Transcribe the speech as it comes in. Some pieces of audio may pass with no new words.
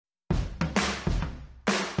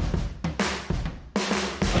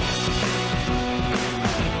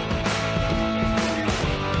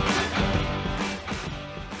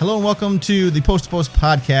Hello and welcome to the Post to Post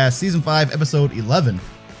podcast, Season 5, Episode 11.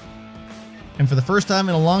 And for the first time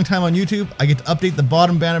in a long time on YouTube, I get to update the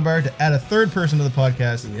bottom banner bar to add a third person to the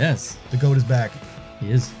podcast. Yes. The GOAT is back. He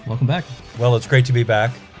is. Welcome back. Well, it's great to be back.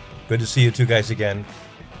 Good to see you two guys again,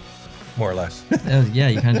 more or less. Yeah,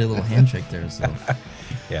 you kind of did a little handshake there. So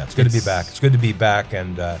Yeah, it's good to be back. It's good to be back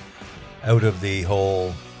and out of the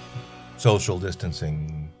whole social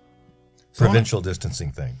distancing, provincial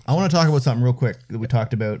distancing thing. I want to talk about something real quick that we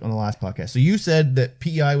talked about on the last podcast. So you said that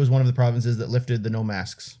PEI was one of the provinces that lifted the no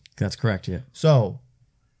masks. That's correct, yeah. So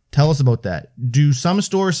tell us about that. Do some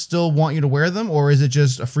stores still want you to wear them, or is it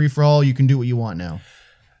just a free-for-all, you can do what you want now?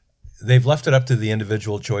 They've left it up to the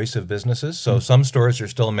individual choice of businesses. So some stores are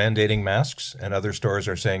still mandating masks and other stores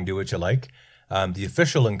are saying do what you like. The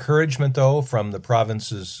official encouragement, though, from the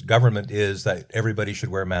province's government is that everybody should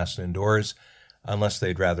wear masks indoors unless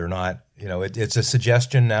they'd rather not. You know, it's a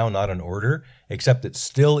suggestion now, not an order, except it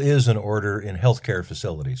still is an order in healthcare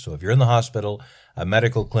facilities. So if you're in the hospital, a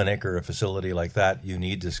medical clinic or a facility like that, you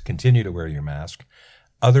need to continue to wear your mask.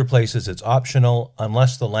 Other places, it's optional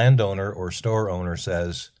unless the landowner or store owner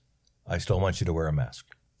says, I still want you to wear a mask.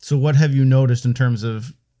 So what have you noticed in terms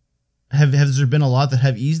of, has there been a lot that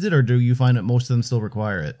have eased it, or do you find that most of them still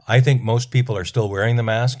require it? I think most people are still wearing the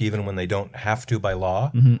mask, even when they don't have to by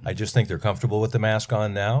law. I just think they're comfortable with the mask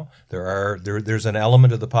on now. There's an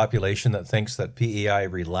element of the population that thinks that PEI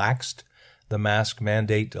relaxed the mask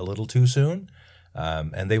mandate a little too soon,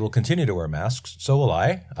 and they will continue to wear masks. So will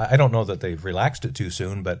I. I don't know that they've relaxed it too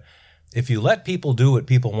soon, but if you let people do what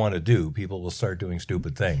people want to do, people will start doing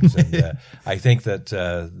stupid things. And I think that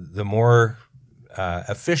the more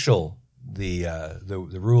official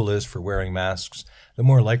the rule is for wearing masks, the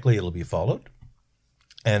more likely it'll be followed.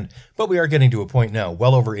 But we are getting to a point now,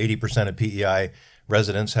 well over 80% of PEI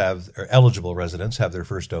residents eligible residents have their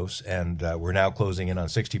first dose, and we're now closing in on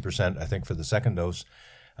 60%, I think, for the second dose,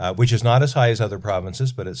 which is not as high as other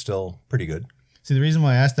provinces, but it's still pretty good. See, the reason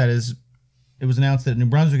why I asked that is it was announced that New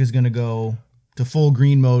Brunswick is going to go to full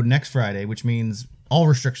green mode next Friday, which means all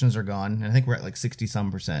restrictions are gone, and I think we're at like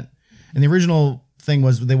 60-some%. And the original thing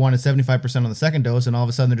was they wanted 75% on the second dose, and all of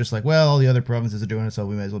a sudden they're just like, well, all the other provinces are doing it, so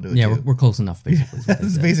we might as well do it too. Yeah, we're close enough, basically.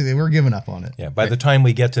 Basically, we're giving up on it. Yeah, by the time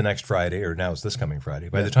we get to next Friday, or now it's this coming Friday,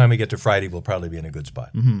 by the time we get to Friday, we'll probably be in a good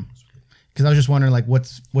spot. Because I was just wondering, like,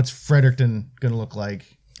 what's Fredericton going to look like?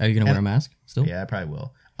 Are you going to wear a mask still? Yeah, I probably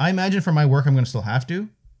will. I imagine for my work, I'm going to still have to.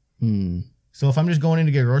 So if I'm just going in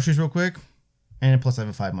to get groceries real quick, and plus I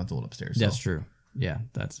have a 5-month-old upstairs. That's true. Yeah,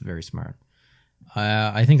 that's very smart.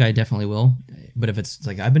 I think I definitely will. But if it's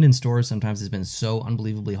like, I've been in stores, sometimes it's been so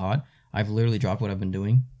unbelievably hot, I've literally dropped what I've been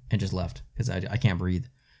doing and just left because I can't breathe.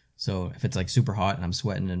 So if it's like super hot and I'm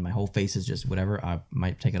sweating and my whole face is just whatever, I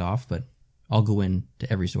might take it off, but I'll go in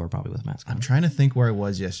to every store probably with a mask on. I'm trying to think where I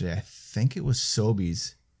was yesterday. I think it was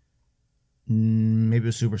Sobeys. Maybe it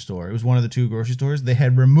was Superstore. It was one of the two grocery stores. They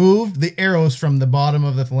had removed the arrows from the bottom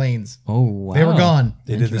of the lanes. Oh, wow. They were gone.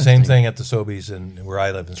 They did the same thing at the Sobeys and where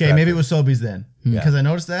I live in Stratford. Okay, maybe it was Sobeys then. Because I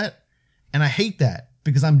noticed that, and I hate that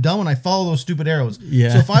because I'm dumb when I follow those stupid arrows.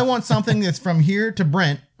 Yeah. So if I want something that's from here to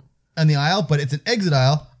Brent on the aisle, but it's an exit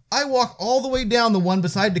aisle, I walk all the way down the one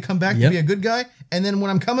beside to come back to be a good guy, and then when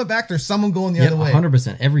I'm coming back, there's someone going the other way.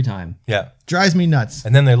 100% every time. Yeah. Drives me nuts.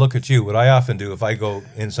 And then they look at you. What I often do if I go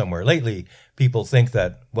in somewhere lately, people think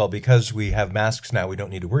that, well, because we have masks now, we don't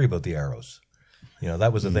need to worry about the arrows. You know,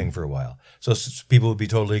 that was a thing for a while. So people would be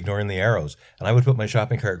totally ignoring the arrows. And I would put my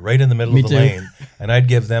shopping cart right in the middle of the lane, and I'd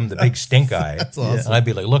give them the big stink eye. That's awesome. And I'd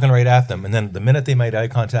be like looking right at them. And then the minute they made eye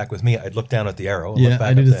contact with me, I'd look down at the arrow, look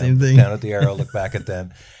back I do at the them, same thing. look down at the arrow, look back at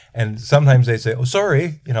them. And sometimes they'd say, oh,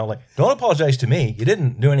 sorry, you know, like, don't apologize to me. You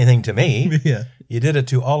didn't do anything to me. Yeah. You did it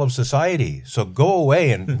to all of society. So go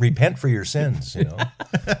away and repent for your sins, you know.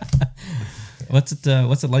 What's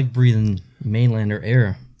it like breathing mainlander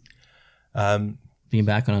air? Being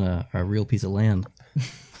back on a real piece of land.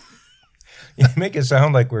 You make it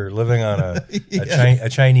sound like we're living on a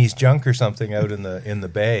Chinese junk or something out in the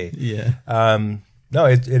bay. Yeah. No,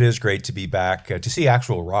 it is great to be back, to see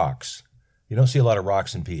actual rocks. You don't see a lot of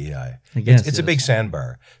rocks in PEI. I guess it's a big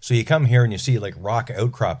sandbar. So you come here and you see like rock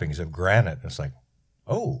outcroppings of granite. And it's like,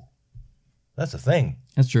 oh, that's a thing.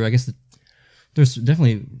 That's true. I guess there's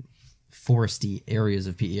definitely foresty areas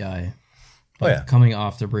of PEI. Oh, yeah. Coming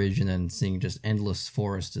off the bridge and then seeing just endless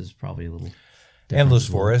forest is probably a little different. Endless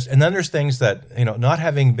forest. And then there's things that, you know, not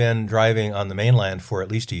having been driving on the mainland for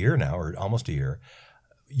at least a year now, or almost a year,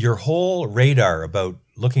 your whole radar about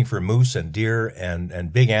looking for moose and deer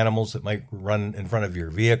and big animals that might run in front of your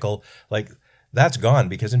vehicle, like That's gone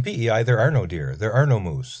because in PEI there are no deer, there are no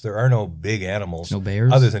moose, there are no big animals, No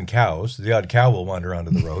bears? other than cows. The odd cow will wander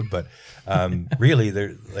onto the road, but really,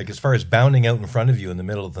 they're like as far as bounding out in front of you in the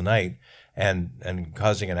middle of the night and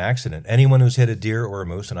causing an accident. Anyone who's hit a deer or a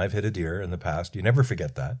moose, and I've hit a deer in the past, you never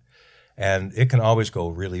forget that, and it can always go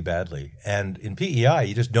really badly. And in PEI,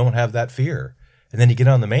 you just don't have that fear. And then you get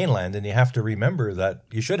on the mainland, and you have to remember that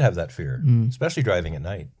you should have that fear, especially driving at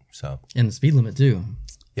night. So And the speed limit too.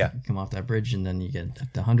 yeah. Come off that bridge and then you get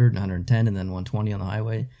up to 100, 110, and then 120 on the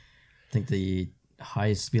highway. I think the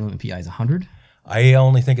highest speed limit in PI is 100. I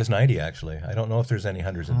only think it's 90, actually. I don't know if there's any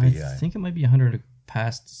hundreds in PEI. I think it might be 100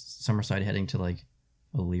 past Summerside heading to like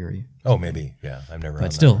O'Leary. Oh, maybe. Yeah, I've never.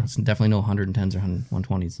 But still, it's definitely no 110s or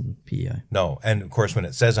 120s in PEI. No, and of course, when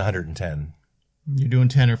it says 110, You're doing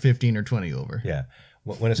 10 or 15 or 20 over. yeah,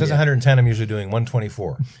 when it says 110, I'm usually doing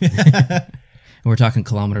 124. And we're talking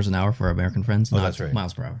kilometers an hour for our American friends, not that's right.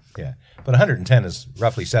 miles per hour. Yeah, but 110 is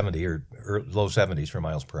roughly 70 or low 70s for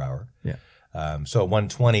miles per hour. Yeah. So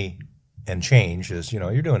 120 and change is,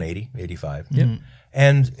 you're doing 80, 85. Yep.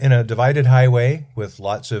 And in a divided highway with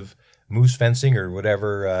lots of moose fencing or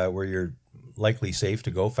whatever, where you're likely safe to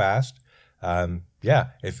go fast,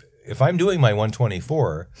 if I'm doing my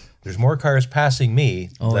 124, there's more cars passing me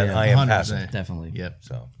than yeah, I am 100%. passing. Definitely. Yep.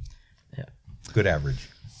 So Yeah. good average.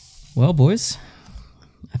 Well, boys,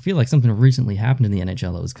 I feel like something recently happened in the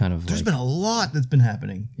NHL that was kind of There's like, been a lot that's been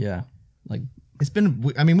happening. yeah, like It's been,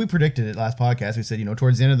 I mean, we predicted it last podcast. We said,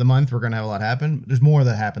 towards the end of the month, we're going to have a lot happen. There's more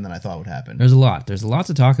that happened than I thought would happen. there's a lot. There's a lot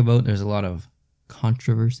to talk about. There's a lot of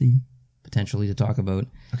controversy potentially to talk about.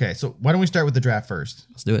 Okay, so why don't we start with the draft first?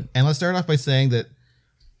 Let's do it. And let's start off by saying that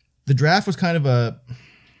the draft was kind of a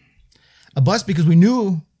bust because we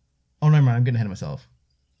knew. Oh, never mind. I'm getting ahead of myself.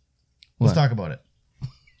 Let's What? talk about it.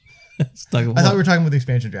 Let's talk about I thought we were talking about the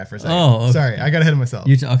expansion draft for a second. Oh, okay. Sorry. I got ahead of myself.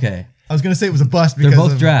 okay. I was going to say it was a bust because They're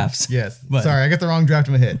both of, drafts. Yes. But- Sorry, I got the wrong draft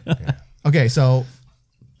in my head. Okay, so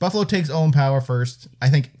Buffalo takes Owen Power first. I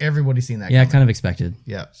think everybody's seen that. Yeah, coming. kind of expected.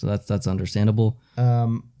 Yeah. So that's understandable.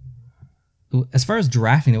 As far as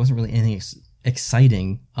drafting, there wasn't really anything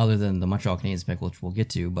exciting other than the Montreal Canadiens pick, which we'll get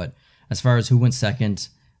to. But as far as who went second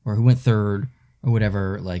or who went third or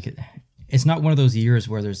whatever, like it's not one of those years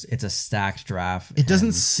where it's a stacked draft. It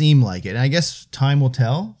doesn't seem like it. And I guess time will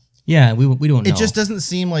tell. Yeah, we don't know. It just doesn't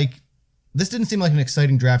seem like this didn't seem like an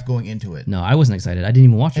exciting draft going into it. No, I wasn't excited. I didn't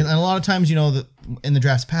even watch it. And a lot of times, in the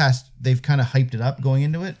drafts past, they've kind of hyped it up going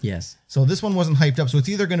into it. Yes. So this one wasn't hyped up. So it's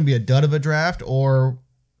either going to be a dud of a draft or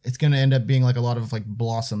it's going to end up being like a lot of like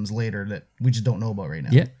blossoms later that we just don't know about right now.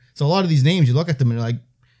 Yeah. So a lot of these names, you look at them and you're like,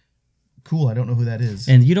 cool, I don't know who that is.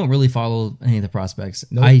 And you don't really follow any of the prospects.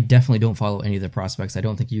 Nope. I definitely don't follow any of the prospects. I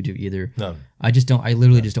don't think you do either. No. I just don't. I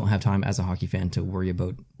literally just don't have time as a hockey fan to worry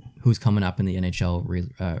about who's coming up in the NHL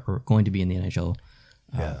or going to be in the NHL.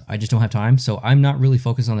 I just don't have time. So I'm not really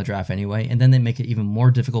focused on the draft anyway. And then they make it even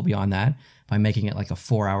more difficult beyond that by making it like a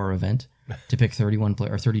 4-hour event to pick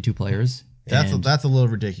 32 players. And, That's a little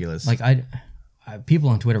ridiculous. like I people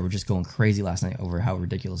on Twitter were just going crazy last night over how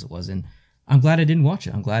ridiculous it was. And I'm glad I didn't watch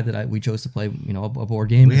it. I'm glad that we chose to play, a board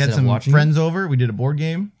game we had instead some of watching friends over. We did a board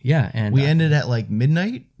game. it. Yeah, and We ended at like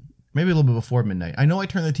midnight, maybe a little bit before midnight. I know I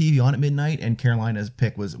turned the TV on at midnight and Carolina's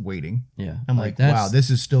pick was waiting. yeah, I'm like, wow, this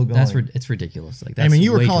is still going. it's ridiculous. Like I that's mean,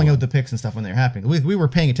 you were way too calling long. out the picks and stuff when they were happening. We were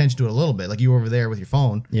paying attention to it a little bit. Like you were over there with your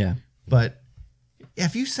phone. Yeah, But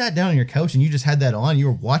if you sat down on your couch and you just had that on, you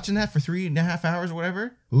were watching that for 3.5 hours or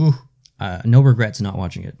whatever. Ooh, no regrets not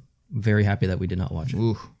watching it. Very happy that we did not watch it.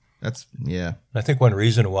 ooh, that's yeah. I think one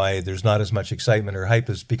reason why there's not as much excitement or hype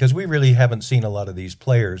is because we really haven't seen a lot of these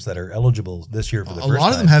players that are eligible this year for the A first lot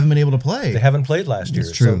of time. them haven't been able to play. They haven't played last year,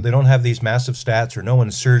 true. so they don't have these massive stats, or no one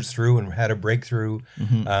surged through and had a breakthrough.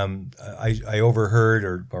 I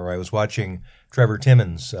overheard, or I was watching Trevor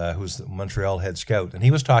Timmins, who's the Montreal head scout, and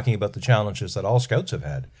he was talking about the challenges that all scouts have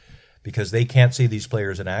had because they can't see these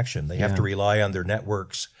players in action. They have to rely on their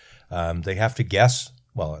networks. They have to guess.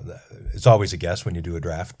 Well, it's always a guess when you do a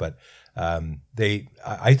draft, but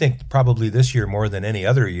I think probably this year more than any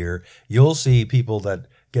other year, you'll see people that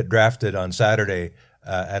get drafted on Saturday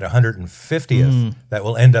at 150th that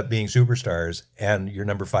will end up being superstars, and your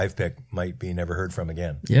number 5 pick might be never heard from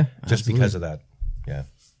again. Yeah, just absolutely. because of that. Yeah.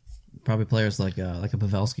 Probably players like a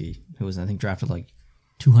Pavelski, who was I think drafted like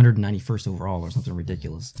 291st overall or something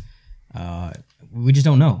ridiculous. We just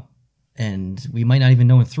don't know, and we might not even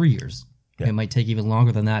know in 3 years. Yeah. It might take even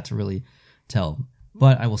longer than that to really tell.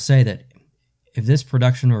 But I will say that if this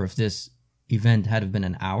production or if this event had have been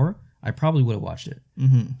an hour, I probably would have watched it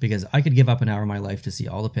because I could give up an hour of my life to see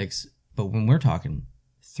all the picks. But when we're talking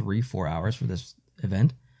 3-4 hours for this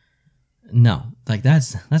event, No, like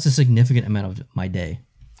that's a significant amount of my day.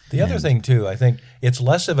 The other thing too, I think it's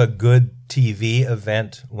less of a good TV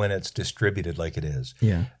event when it's distributed like it is.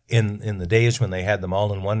 Yeah. In the days when they had them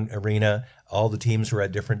all in one arena, all the teams were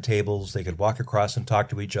at different tables. They could walk across and talk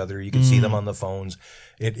to each other. You could see them on the phones.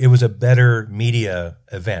 It was a better media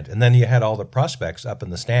event. And then you had all the prospects up in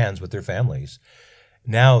the stands with their families.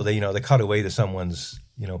 Now they cut away to someone's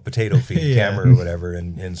potato feed camera or whatever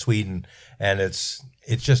in Sweden, and it's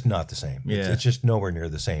just not the same. It's just nowhere near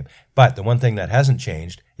the same. But the one thing that hasn't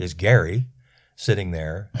changed is Gary sitting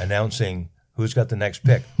there announcing who's got the next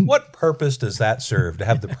pick. What purpose does that serve, to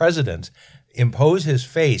have the president impose his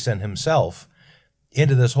face and himself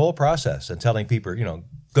into this whole process and telling people,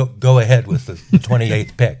 go ahead with the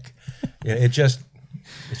 28th pick?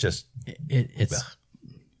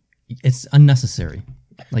 It's unnecessary.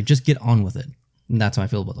 Like, just get on with it. And that's how I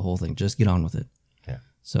feel about the whole thing. Just get on with it. Yeah.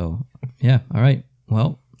 So, yeah. All right.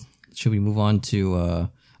 Well, should we move on to...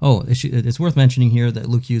 it's worth mentioning here that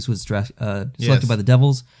Luke Hughes was selected by the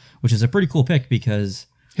Devils, which is a pretty cool pick because...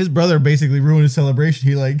 His brother basically ruined his celebration.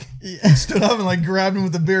 He stood up and grabbed him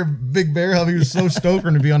with a big bear hug. He was so stoked for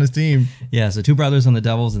him to be on his team. Yeah, so 2 brothers on the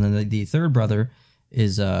Devils, and then the third brother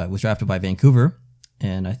was drafted by Vancouver,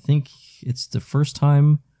 and I think it's the first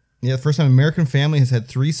time... Yeah, the first time American family has had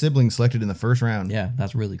 3 siblings selected in the first round. Yeah,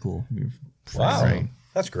 that's really cool. Wow, right.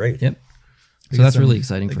 That's great. Yep. So that's really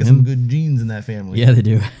exciting for him. Some good genes in that family. Yeah, they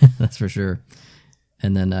do. That's for sure.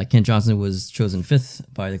 And then Kent Johnson was chosen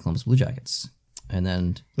 5th by the Columbus Blue Jackets. And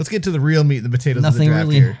then let's get to the real meat, the potatoes of the nothing draft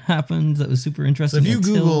really here. happened that was super interesting. So if you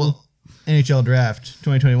Google NHL Draft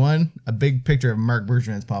 2021, a big picture of Marc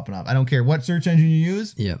Bergevin's popping up. I don't care what search engine you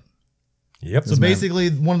use. Yep. So basically,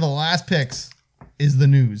 one of the last picks is the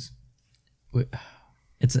news.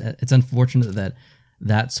 It's unfortunate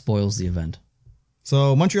that spoils the event.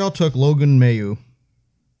 So Montreal took Logan Mailloux,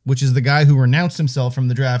 which is the guy who renounced himself from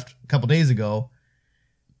the draft a couple days ago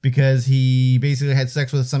because he basically had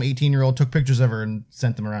sex with some 18-year-old, took pictures of her, and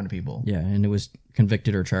sent them around to people. Yeah, and it was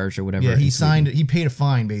convicted or charged or whatever. Yeah, he paid a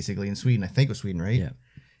fine basically in Sweden. I think it was Sweden, right? Yeah.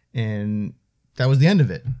 And that was the end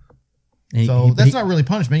of it. That's not really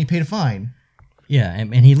punishment. He paid a fine. Yeah,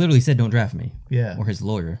 and he literally said, "Don't draft me." Yeah. Or his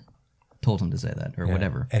lawyer told him to say that or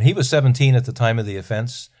whatever. And he was 17 at the time of the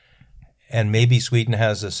offense. And maybe Sweden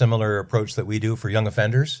has a similar approach that we do for young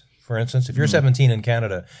offenders. For instance, if you're 17 in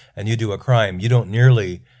Canada and you do a crime, you don't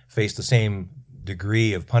nearly face the same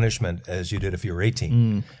degree of punishment as you did if you were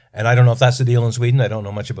 18. And I don't know if that's the deal in Sweden. I don't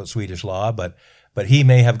know much about Swedish law, but he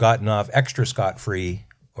may have gotten off extra scot-free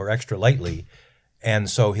or extra lightly. And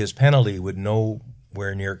so his penalty would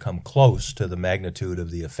nowhere near come close to the magnitude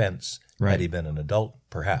of the offense had he been an adult,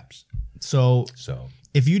 perhaps. So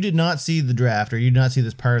if you did not see the draft or you did not see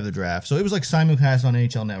this part of the draft, so it was like simulcast on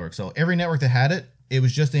NHL Network. So every network that had it, it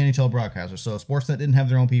was just the NHL broadcaster. So Sportsnet didn't have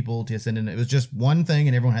their own people, TSN didn't. It was just one thing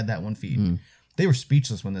and everyone had that one feed. They were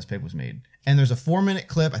speechless when this pick was made. And there's a 4-minute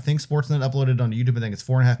clip. I think Sportsnet uploaded it onto YouTube. I think it's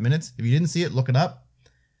 4.5 minutes. If you didn't see it, look it up.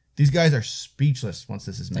 These guys are speechless once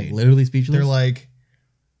this is made. Like literally speechless? They're like,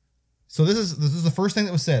 so this is the first thing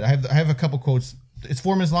that was said. I have a couple quotes. It's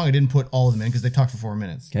 4 minutes long. I didn't put all of them in because they talked for 4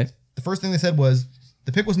 minutes. Okay. The first thing they said was,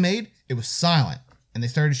 the pick was made, it was silent. And they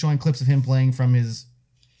started showing clips of him playing from his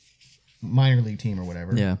minor league team or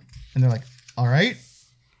whatever. Yeah. And they're like, all right.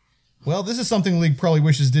 Well, this is something the league probably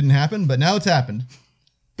wishes didn't happen, but now it's happened.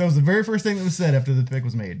 That was the very first thing that was said after the pick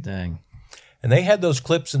was made. Dang. And they had those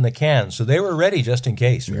clips in the can, so they were ready just in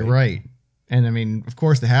case, right? You're right. And I mean, of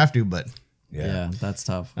course they have to, but... Yeah, that's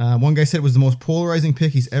tough. One guy said it was the most polarizing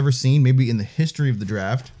pick he's ever seen, maybe in the history of the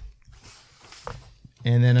draft.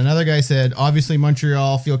 And then another guy said, obviously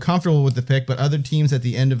Montreal feel comfortable with the pick, but other teams at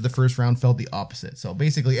the end of the first round felt the opposite. So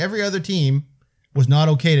basically every other team was not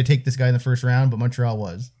okay to take this guy in the first round, but Montreal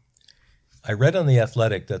was. I read on The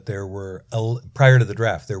Athletic that there were, prior to the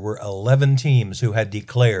draft, there were 11 teams who had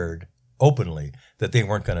declared openly that they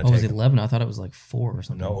weren't going to take was it him. 11? I thought it was like 4 or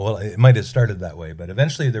something. No, well, it might have started that way, but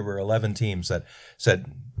eventually there were 11 teams that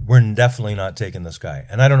said, we're definitely not taking this guy.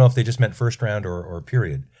 And I don't know if they just meant first round or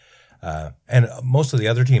period. And most of the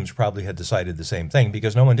other teams probably had decided the same thing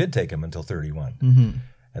because no one did take him until 31. Mm-hmm.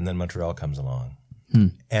 And then Montreal comes along.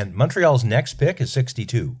 And Montreal's next pick is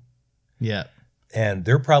 62. Yeah. And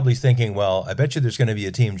they're probably thinking, well, I bet you there's going to be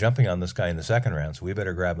a team jumping on this guy in the second round, so we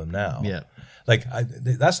better grab him now. Yeah. Like,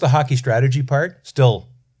 that's the hockey strategy part. Still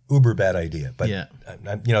uber bad idea. But, yeah.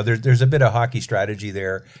 There's a bit of hockey strategy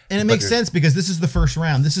there. And it makes sense because this is the first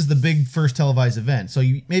round. This is the big first televised event. So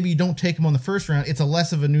maybe you don't take him on the first round. It's a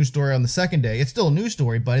less of a news story on the second day. It's still a news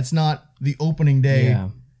story, but it's not the opening day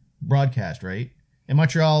broadcast, right? And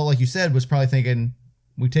Montreal, like you said, was probably thinking,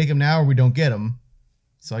 we take him now or we don't get him.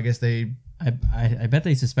 So I guess they. I bet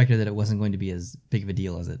they suspected that it wasn't going to be as big of a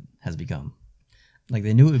deal as it has become. Like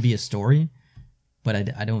they knew it would be a story, but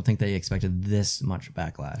I don't think they expected this much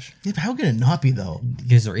backlash. Yeah, but how can it not be though?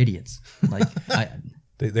 Because they're idiots. Like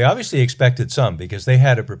They obviously expected some because they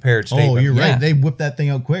had a prepared statement. Oh, you're Yeah. right. They whipped that thing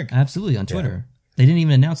out quick. absolutely on Twitter. They didn't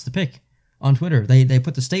even announce the pick on Twitter. They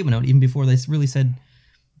put the statement out even before they really said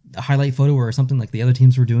a highlight photo or something like the other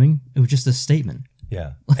teams were doing. It was just a statement.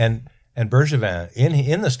 Yeah, and Bergevin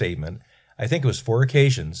in the statement, I think it was 4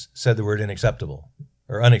 occasions, said the word unacceptable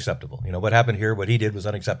or unacceptable. You know what happened here? What he did was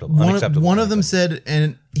unacceptable. Unacceptable. One of them said,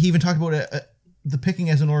 and he even talked about the picking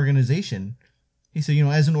as an organization. He said,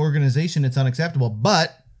 as an organization, it's unacceptable,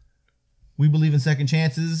 but we believe in second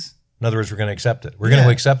chances. In other words, we're going to accept it. We're going to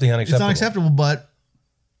accept the unacceptable. It's unacceptable, but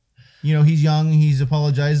he's young, he's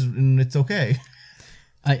apologized, and it's okay.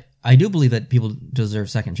 I do believe that people deserve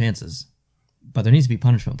second chances, but there needs to be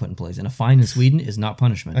punishment put in place, and a fine in Sweden is not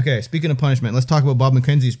punishment. Okay, speaking of punishment, let's talk about Bob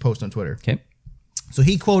McKenzie's post on Twitter. Okay. So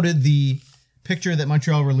he quoted the picture that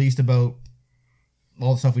Montreal released about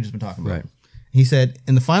all the stuff we've just been talking about. Right. He said,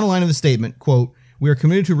 in the final line of the statement, quote, "We are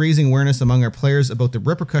committed to raising awareness among our players about the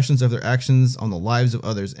repercussions of their actions on the lives of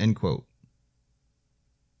others," end quote.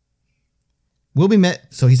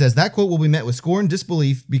 So he says that quote will be met with scorn and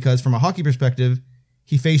disbelief because from a hockey perspective,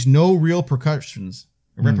 he faced no real repercussions.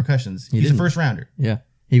 He's a first rounder. Yeah.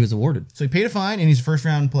 He was awarded. So he paid a fine and he's a first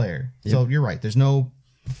round player. Yep. So you're right.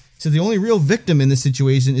 So the only real victim in this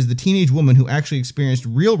situation is the teenage woman who actually experienced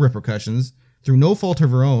real repercussions through no fault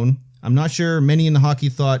of her own. I'm not sure many in the hockey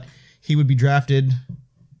thought he would be drafted.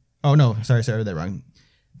 Oh, no. Sorry, I read that wrong.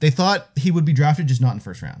 They thought he would be drafted, just not in the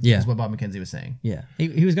first round. Yeah. That's what Bob McKenzie was saying. Yeah.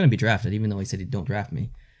 He was going to be drafted, even though he said he don't draft me.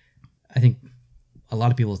 I think a lot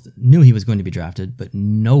of people knew he was going to be drafted, but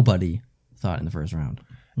nobody thought in the first round.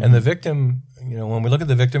 And the victim, when we look at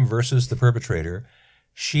the victim versus the perpetrator,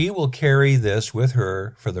 she will carry this with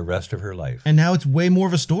her for the rest of her life. And now it's way more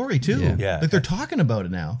of a story, too. Yeah. Like they're talking about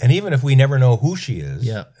it now. And even if we never know who she is,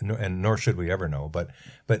 Yeah. and nor should we ever know, but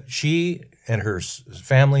she and her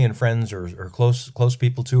family and friends or close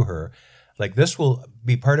people to her, like this will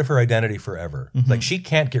be part of her identity forever. Mm-hmm. Like she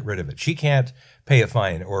can't get rid of it. She can't pay a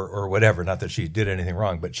fine or whatever. Not that she did anything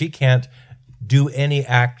wrong, but she can't do any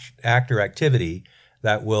act or activity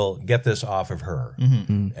that will get this off of her,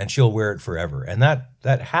 and she'll wear it forever. And that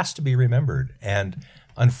has to be remembered. And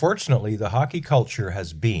unfortunately, the hockey culture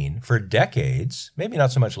has been, for decades, maybe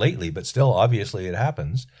not so much lately, but still obviously it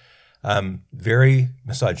happens, very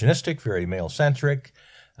misogynistic, very male-centric,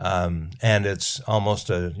 and it's almost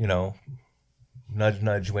a, nudge,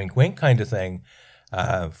 nudge, wink, wink kind of thing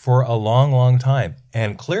for a long, long time.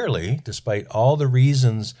 And clearly, despite all the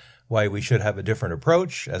reasons why we should have a different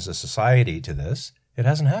approach as a society to this, it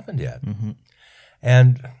hasn't happened yet. Mm-hmm.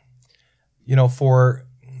 And,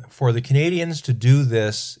 for the Canadians to do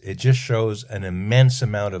this, it just shows an immense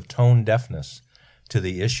amount of tone deafness to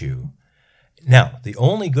the issue. Now, the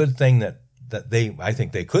only good thing that I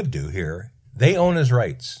think they could do here, they own his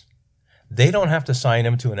rights. They don't have to sign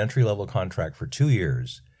him to an entry-level contract for 2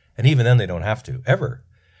 years. And even then, they don't have to, ever.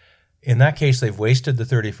 In that case, they've wasted the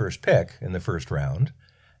 31st pick in the first round.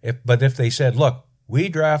 But if they said, look, we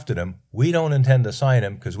drafted him, we don't intend to sign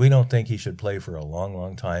him because we don't think he should play for a long,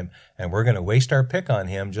 long time, and we're going to waste our pick on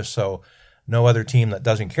him just so no other team that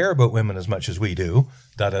doesn't care about women as much as we do,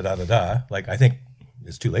 like, I think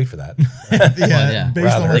it's too late for that.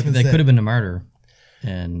 Based on what They could have been a martyr.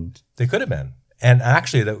 And they could have been. And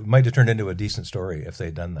actually, that might have turned into a decent story if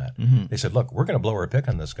they'd done that. Mm-hmm. They said, look, we're going to blow our pick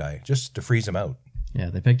on this guy just to freeze him out. Yeah,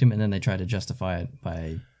 they picked him, and then they tried to justify it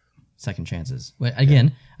by second chances.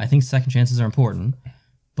 Again, I think second chances are important,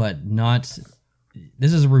 but not.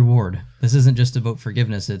 This is a reward. This isn't just about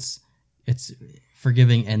forgiveness. It's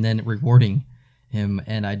forgiving and then rewarding him.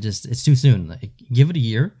 And it's too soon. Like, give it a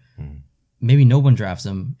year. Maybe no one drafts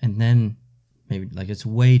him, and then maybe it's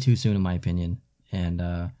way too soon in my opinion.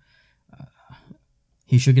 And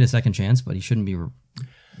he should get a second chance, but he shouldn't be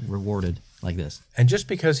rewarded like this. And just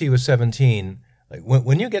because he was 17. Like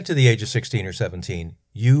when you get to the age of 16 or 17,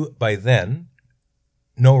 you, by then,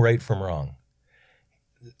 know right from wrong.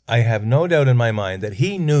 I have no doubt in my mind that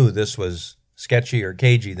he knew this was sketchy or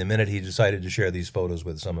cagey the minute he decided to share these photos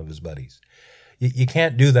with some of his buddies. You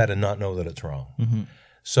can't do that and not know that it's wrong. Mm-hmm.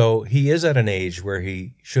 So he is at an age where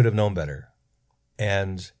he should have known better.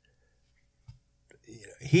 And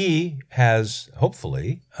he has,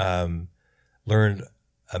 hopefully, learned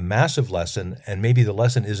a massive lesson, and maybe the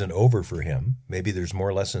lesson isn't over for him. Maybe there's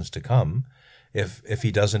more lessons to come if he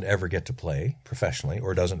doesn't ever get to play professionally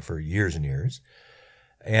or doesn't for years and years.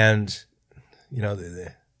 And,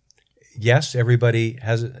 yes, everybody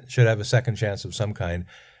should have a second chance of some kind,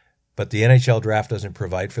 but the NHL draft doesn't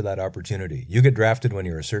provide for that opportunity. You get drafted when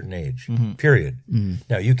you're a certain age, period.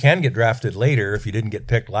 Now, you can get drafted later. If you didn't get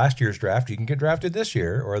picked last year's draft, you can get drafted this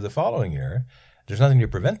year or the following year. There's nothing to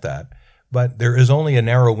prevent that. But there is only a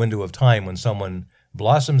narrow window of time when someone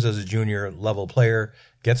blossoms as a junior level player,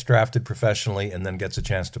 gets drafted professionally, and then gets a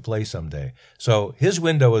chance to play someday. So his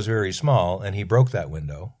window is very small, and he broke that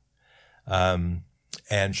window. And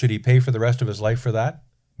should he pay for the rest of his life for that?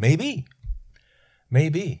 Maybe.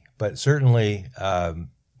 But certainly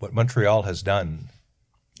what Montreal has done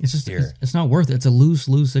It's just here. it's not worth it. It's a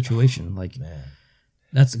lose-lose situation. Like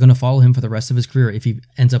that's going to follow him for the rest of his career if he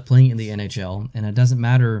ends up playing in the NHL. And it doesn't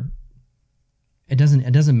matter. It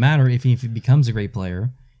doesn't matter if he becomes a great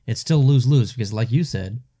player. It's still lose-lose because, like you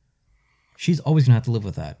said, she's always going to have to live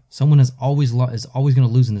with that. Someone is always going to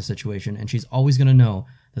lose in this situation, and she's always going to know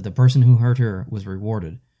that the person who hurt her was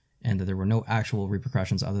rewarded, and that there were no actual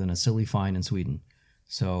repercussions other than a silly fine in Sweden.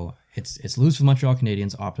 So it's lose for the Montreal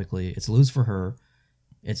Canadiens optically. It's lose for her.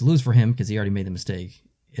 It's lose for him because he already made the mistake.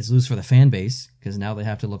 It's lose for the fan base because now they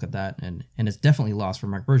have to look at that, and it's definitely loss for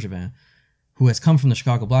Marc Bergevin, who has come from the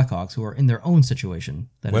Chicago Blackhawks, who are in their own situation.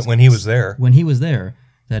 When he was there. When he was there,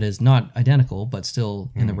 that is not identical, but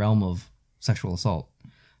still in the realm of sexual assault.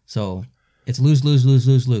 So it's lose, lose, lose,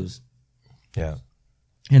 lose, lose. Yeah.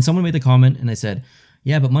 And someone made the comment, and they said,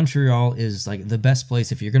 yeah, but Montreal is like the best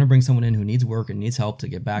place. If you're going to bring someone in who needs work and needs help to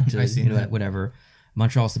get back to whatever,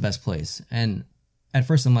 Montreal's the best place. And at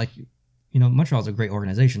first I'm like, Montreal's a great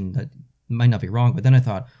organization. That might not be wrong. But then I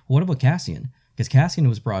thought, well, what about Cassian? Because Cassian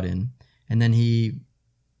was brought in, and then I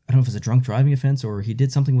don't know if it was a drunk driving offense or he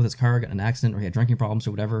did something with his car, got in an accident, or he had drinking problems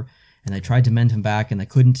or whatever, and they tried to mend him back, and they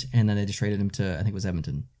couldn't, and then they just traded him to, I think it was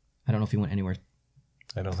Edmonton. I don't know if he went anywhere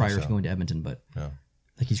prior to going to Edmonton, but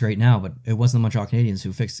like he's great now, but it wasn't the Montreal Canadiens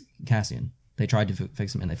who fixed Cassian. They tried to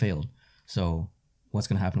fix him, and they failed. So what's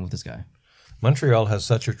going to happen with this guy? Montreal has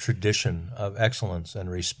such a tradition of excellence and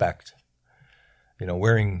respect.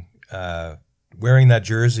 Wearing that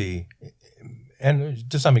jersey, and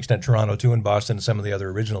to some extent Toronto too, and Boston and some of the other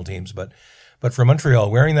original teams, but for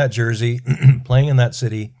Montreal, wearing that jersey, playing in that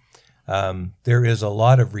city, there is a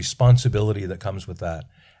lot of responsibility that comes with that,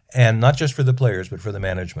 and not just for the players, but for the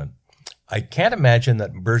management. I can't imagine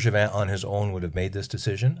that Bergevin on his own would have made this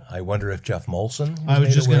decision. I wonder if Jeff Molson I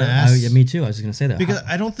was just going to ask. Yeah, me too. I was just going to say that. Because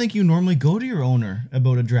I don't think you normally go to your owner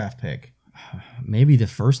about a draft pick. Maybe the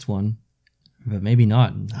first one, but maybe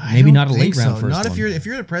not. Maybe not a late round first not one. if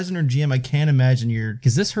you're the president or GM. I can't imagine you're,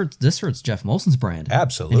 because this hurts Jeff Molson's brand.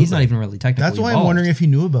 Absolutely. And he's not even really technically That's why involved. I'm wondering if he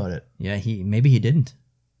knew about it. Yeah, maybe he didn't.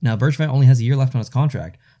 Now Bergevin only has a year left on his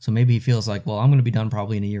contract, so maybe he feels like, well, I'm going to be done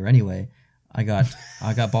probably in a year anyway. I got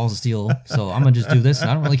balls of steel, so I'm gonna just do this,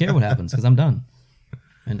 and I don't really care what happens because I'm done.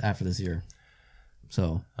 And after this year,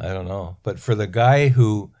 so I don't know. But for the guy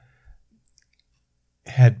who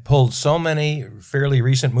had pulled so many fairly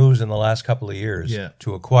recent moves in the last couple of years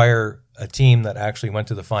to acquire a team that actually went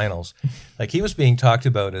to the finals, like he was being talked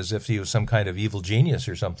about as if he was some kind of evil genius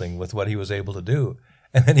or something with what he was able to do.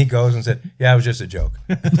 And then he goes and said, "Yeah, it was just a joke.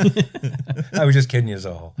 I was just kidding you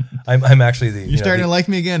all. I'm actually the You're starting to like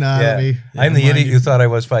me again, I'm the idiot you thought I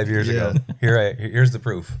was 5 years ago. Here's the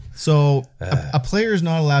proof." So a player is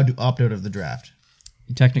not allowed to opt out of the draft,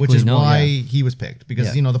 technically, which is no, why yeah. he was picked,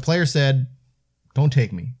 because the player said, "Don't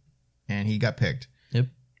take me," and he got picked. Yep.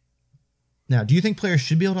 Now, do you think players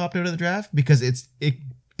should be able to opt out of the draft? Because it's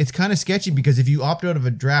kind of sketchy. Because if you opt out of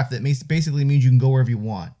a draft, that basically means you can go wherever you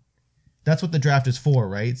want. That's what the draft is for,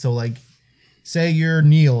 right? So, like, say you're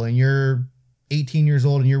Neil and you're 18 years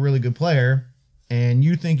old and you're a really good player, and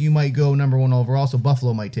you think you might go number 1 overall, so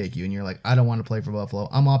Buffalo might take you, and you're like, I don't want to play for Buffalo.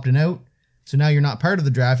 I'm opting out. So now you're not part of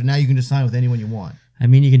the draft, and now you can just sign with anyone you want. I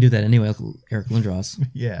mean, you can do that anyway, like Eric Lindros.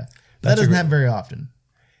 Yeah. That doesn't happen very often.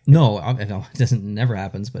 No, it doesn't. Never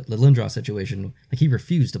happens. But the Lindros situation, like he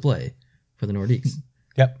refused to play for the Nordiques.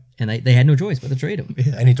 Yep. And they had no choice but to trade him.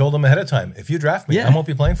 Yeah. And he told them ahead of time, if you draft me, I won't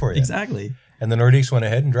be playing for you. Exactly. And the Nordiques went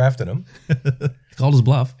ahead and drafted him. He called his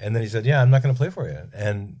bluff. And then he said, yeah, I'm not going to play for you.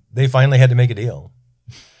 And they finally had to make a deal.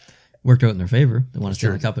 Worked out in their favor. They won a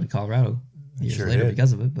Stanley Cup in Colorado years later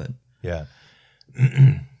because of it. But yeah.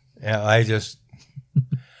 Yeah,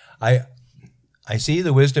 I see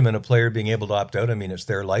the wisdom in a player being able to opt out. I mean, it's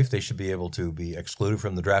their life. They should be able to be excluded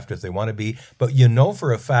from the draft if they want to be. But you know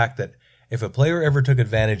for a fact that if a player ever took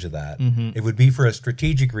advantage of that, it would be for a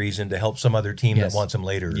strategic reason to help some other team that wants him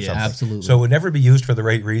later or something. Absolutely. So it would never be used for the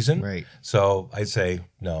right reason. Right. So I'd say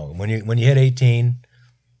no. When you hit 18,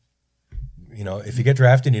 if you get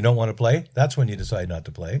drafted and you don't want to play, that's when you decide not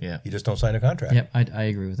to play. Yeah. You just don't sign a contract. yep, I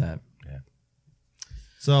agree with that. Yeah.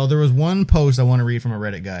 So there was one post I want to read from a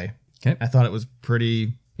Reddit guy. Okay. I thought it was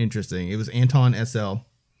pretty interesting. It was Anton SL.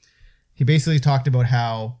 He basically talked about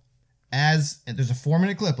how and there's a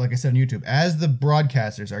 4-minute clip, like I said on YouTube, as the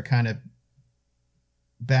broadcasters are kind of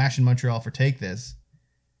bashing Montreal for take this,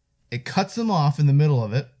 it cuts them off in the middle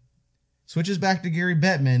of it, switches back to Gary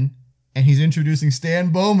Bettman, and he's introducing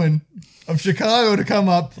Stan Bowman of Chicago to come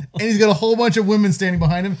up, and he's got a whole bunch of women standing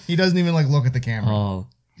behind him. He doesn't even look at the camera. Oh,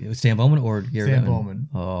 it was Stan Bowman or Gary Stan Bettman? Bowman.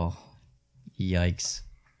 Oh, yikes.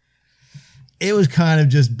 It was kind of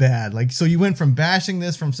just bad. So you went from bashing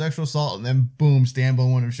this from sexual assault, and then boom, Stan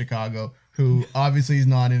Bowman of Chicago, who obviously is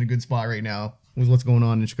not in a good spot right now with what's going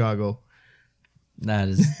on in Chicago. That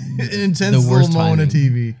is An intense the little worst moment of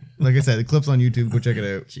timing. TV. Like I said, the clip's on YouTube. Go check it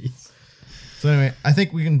out. Jeez. So anyway, I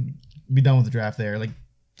think we can be done with the draft there.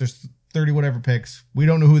 There's 30 whatever picks. We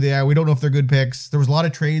don't know who they are. We don't know if they're good picks. There was a lot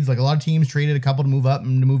of trades. A lot of teams traded a couple to move up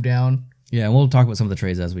and to move down. Yeah, we'll talk about some of the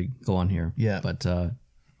trades as we go on here. Yeah. But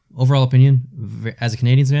overall opinion, as a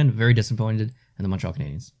Canadiens fan, very disappointed in the Montreal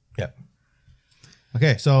Canadiens. Yep.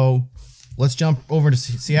 Okay, so let's jump over to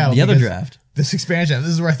Seattle. The other because draft. This expansion.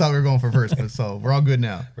 This is where I thought we were going for first. But so we're all good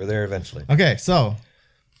now. We're there eventually. Okay, so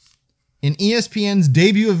in ESPN's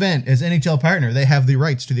debut event as NHL partner, they have the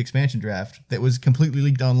rights to the expansion draft that was completely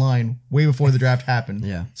leaked online way before the draft happened.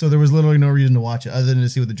 Yeah. So there was literally no reason to watch it other than to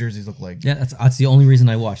see what the jerseys look like. Yeah, that's the only reason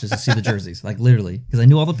I watched is to see the jerseys. Literally. Because I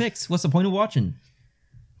knew all the picks. What's the point of watching?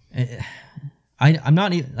 I'm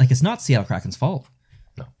not it's not Seattle Kraken's fault.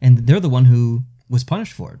 No. And they're the one who was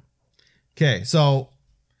punished for it. Okay, so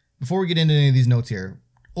before we get into any of these notes here,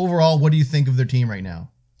 overall, what do you think of their team right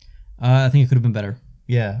now? I think it could have been better.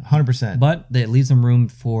 Yeah, 100%. But it leaves them room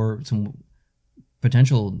for some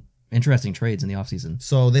potential interesting trades in the offseason.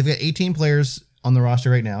 So they've got 18 players on the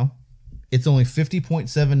roster right now. It's only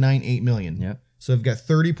 $50.798 million. Yep. So they've got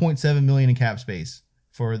 $30.7 million in cap space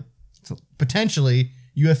for potentially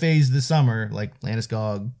UFAs this summer, like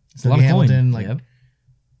Landeskog, It's a lot of Hamilton. coin. Yep.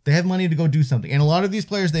 They have money to go do something. And a lot of these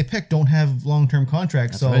players they pick don't have long-term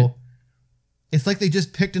contracts. That's right. It's like they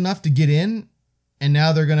just picked enough to get in, and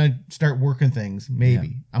now they're going to start working things, maybe.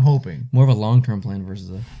 Yeah. I'm hoping. More of a long-term plan versus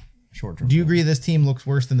a short-term Do you plan. agree this team looks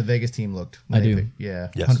worse than the Vegas team looked? I do. Yeah,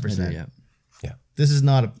 Yes. 100%. I do, yeah. Yeah. This is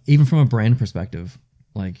not a... Even from a brand perspective,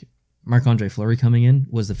 Marc-Andre Fleury coming in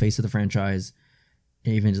was the face of the franchise.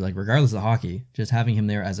 Even regardless of hockey, just having him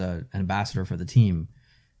there as an ambassador for the team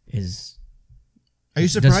is... Are you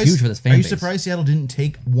That's surprised? huge for this fan Are you base. surprised Seattle didn't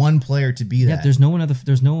take one player to be that? Yeah, there's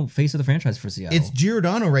no face of the franchise for Seattle. It's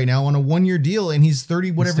Giordano right now on a 1-year deal, and he's 30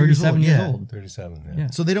 He's whatever years 37 old. years Yeah. old. 37. Yeah.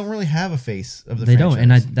 So they don't really have a face of the They franchise.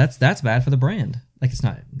 don't, and that's bad for the brand. It's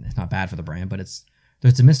not bad for the brand, but it's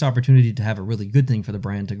a missed opportunity to have a really good thing for the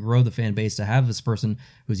brand, to grow the fan base, to have this person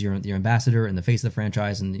who's your ambassador and the face of the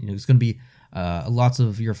franchise, and it's going to be lots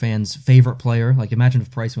of your fans' favorite player. Imagine if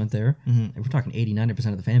Price went there, and we're talking 80-90%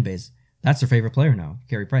 of the fan base. That's their favorite player now,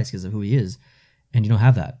 Carey Price, because of who he is, and you don't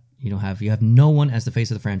have that. You have no one as the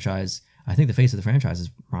face of the franchise. I think the face of the franchise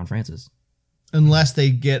is Ron Francis, Unless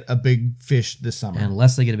they get a big fish this summer.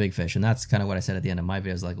 unless they get a big fish, and that's kind of what I said at the end of my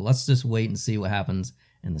video. Is let's just wait and see what happens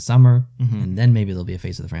in the summer, and then maybe they'll be a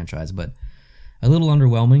face of the franchise. But a little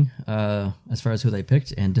underwhelming as far as who they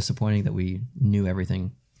picked, and disappointing that we knew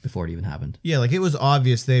everything before it even happened. Yeah, it was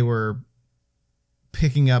obvious they were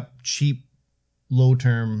picking up cheap,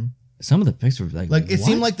 low-term... Some of the picks were it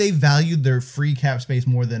seemed like they valued their free cap space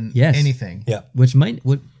more than Yes. anything. Yeah. which might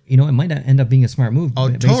it might end up being a smart move based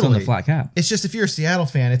on totally. the flat cap. It's just if you're a Seattle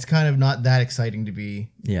fan, it's kind of not that exciting to be...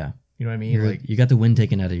 Yeah, You know what I mean? you got the wind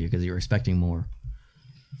taken out of you because you were expecting more.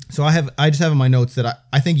 So I just have in my notes that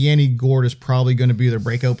I think Yanni Gourde is probably going to be their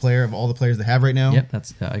breakout player of all the players they have right now. Yep,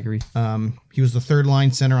 I agree. He was the third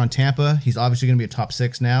line center on Tampa. He's obviously going to be a top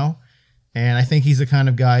 6 now. And I think he's the kind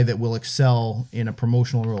of guy that will excel in a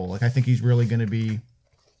promotional role. I think he's really going to be...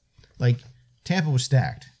 Tampa was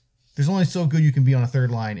stacked. There's only so good you can be on a third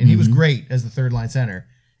line. And he was great as the third line center.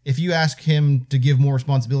 If you ask him to give more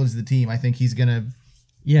responsibilities to the team, I think he's going to...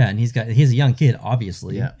 Yeah, and he's a young kid,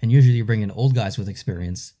 obviously. Yeah. And usually you bring in old guys with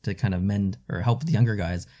experience to kind of mend or help the younger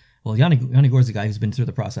guys. Well, Yanni Gourde's a guy who's been through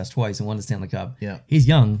the process twice and won the Stanley Cup. Yeah. He's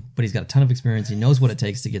young, but he's got a ton of experience. He knows what it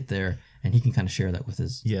takes to get there, and he can kind of share that with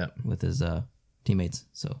his teammates.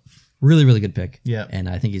 So really, really good pick. Yeah. And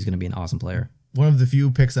I think he's going to be an awesome player. One of the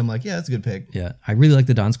few picks I'm like, yeah, that's a good pick. Yeah. I really like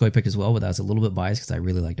the Donskoy pick as well, but that's a little bit biased because I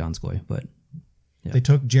really like Donskoy. But They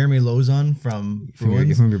took Jeremy Lozon from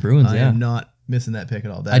Bruins. from your Bruins, I yeah. am not missing that pick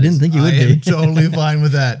at all. I didn't think you would I be. am totally fine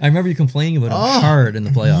with that. I remember you complaining about him hard in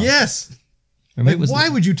the playoffs. Yes. Remember, Why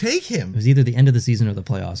would you take it him? was either the end of the season or the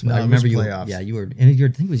playoffs. But No, I it was remember you. playoffs. Yeah, you were. And I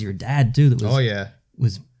think it was your dad too that was. Oh, yeah.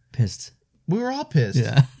 Was pissed We were all pissed.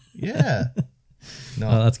 Yeah. Yeah. No.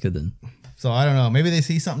 Oh, that's good then. So I don't know. Maybe they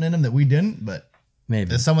see something in him that we didn't, but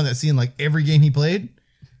Maybe. as someone that's seen like every game he played,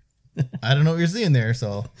 I don't know what you're seeing there.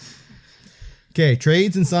 So, okay,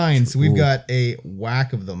 trades and signs. We've Ooh. got a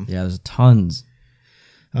whack of them. Yeah, there's tons.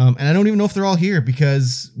 And I don't even know if they're all here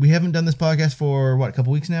because we haven't done this podcast for, what, a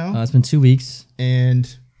couple weeks now? It's been 2 weeks.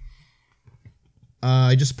 And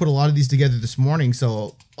I just put a lot of these together this morning.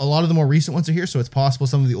 So a lot of the more recent ones are here. So it's possible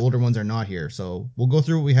some of the older ones are not here. So we'll go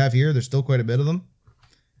through what we have here. There's still quite a bit of them.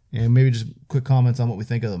 And maybe just quick comments on what we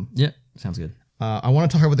think of them. Yeah, sounds good. I want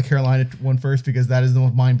to talk about the Carolina one first because that is the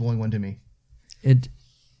most mind-blowing one to me.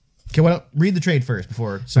 Okay, why don't read the trade first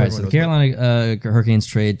before. All right, so everyone the knows Carolina Hurricanes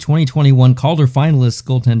trade 2021 Calder finalist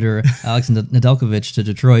goaltender Alex Nedeljkovic to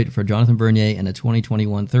Detroit for Jonathan Bernier and a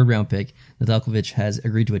 2021 third-round pick. Nedeljkovic has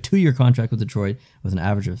agreed to a 2-year contract with Detroit with an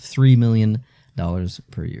average of $3 million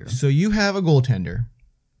per year. So you have a goaltender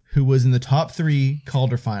who was in the top 3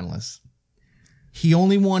 Calder finalists. He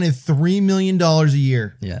only wanted $3 million a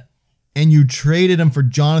year, Yeah. and you traded him for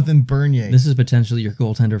Jonathan Bernier. This is potentially your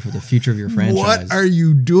goaltender for the future of your franchise. What are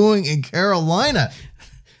you doing in Carolina?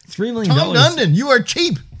 $3 million? Tom Dundon, you are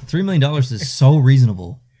cheap. $3 million is so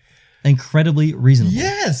reasonable. Incredibly reasonable.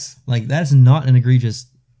 Yes. Like, that's not an egregious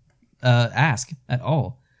ask at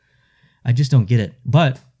all. I just don't get it.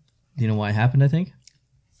 But, do you know why it happened, I think?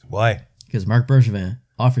 Why? Because Marc Bergevin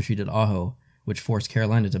offer sheeted Aho, which forced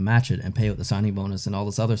Carolina to match it and pay out the signing bonus and all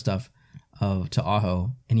this other stuff to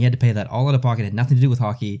Aho. And he had to pay that all out of pocket. It had nothing to do with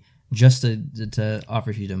hockey, just to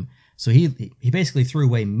offer sheet him. So he basically threw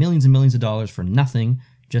away millions and millions of dollars for nothing,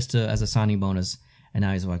 just as a signing bonus. And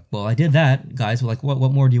now he's like, well, I did that, guys. We're like, what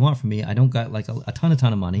more do you want from me? I don't got like a ton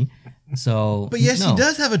of money. So, But yes, no. he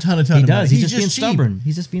does have a ton of He money. does. He's just being cheap. stubborn.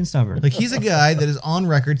 He's just being stubborn. Like he's a guy that is on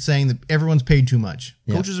record saying that everyone's paid too much.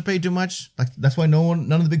 Yeah. Coaches are paid too much. Like that's why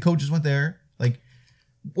none of the big coaches went there. Like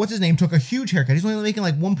what's his name took a huge haircut. He's only making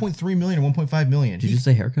like 1.3 million or 1.5 million. Did you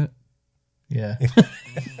say haircut? Yeah.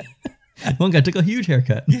 One guy took a huge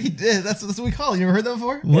haircut. Yeah, he did. That's what we call it. You ever heard that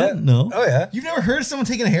before? What? Yeah. No. Oh, yeah. You've never heard of someone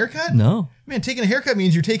taking a haircut? No. Man, taking a haircut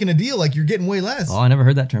means you're taking a deal. Like you're getting way less. Oh, I never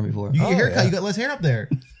heard that term before. You get a Oh, haircut, yeah. you got less hair up there.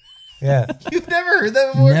 Yeah. You've never heard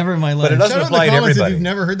that before? Never in my life. But it doesn't Shout out in the apply to comments if everybody. you've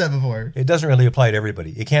never heard that before. It doesn't really apply to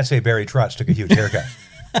everybody. You can't say Barry Trotz took a huge haircut.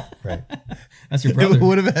 Right. That's your It brother.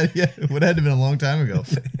 would have had, yeah, it would have had to been a long time ago.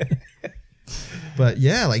 But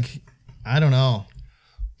yeah, like I don't know,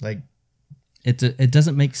 like It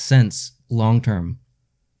doesn't make sense long term.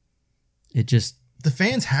 It just the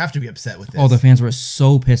fans have to be upset with this. the fans were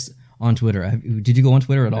so pissed on Twitter. Did you go on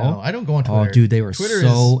Twitter at No, all? I don't go on Twitter. Oh, dude, they were Twitter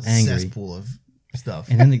so is angry. A cesspool of stuff.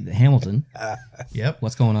 And then the Hamilton, Yep,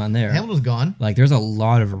 what's going on there? Hamilton's gone. Like, there's a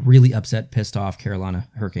lot of really upset, pissed off Carolina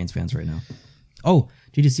Hurricanes fans right now. Oh,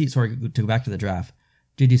 did you see? Sorry, to go back to the draft.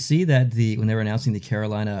 Did you see that when they were announcing the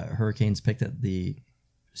Carolina Hurricanes pick that the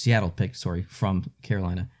Seattle pick? Sorry, from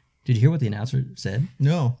Carolina. Did you hear what the announcer said?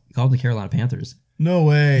 No, He called them the Carolina Panthers. no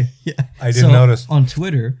way. Yeah, I didn't notice. on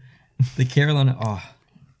Twitter. The Carolina. Oh,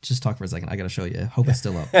 just talk for a second. I gotta show you. I hope it's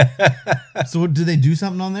still up. So did they do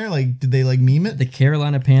something on there? Like, did they like meme it? The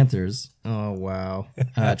Carolina Panthers Oh wow.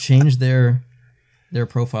 changed their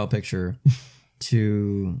profile picture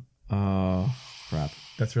to crap.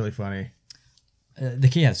 That's really funny.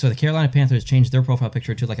 So the Carolina Panthers changed their profile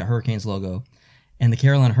picture to like a Hurricanes logo, and the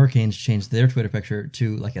Carolina Hurricanes changed their Twitter picture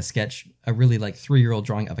to like a sketch, a really like 3-year-old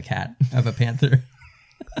drawing of a cat, of a panther,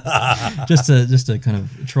 just to kind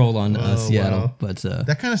of troll on Seattle. wow. But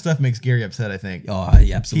That kind of stuff makes Gary upset, I think. oh,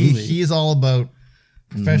 yeah, absolutely. He is all about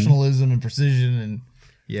professionalism and precision, and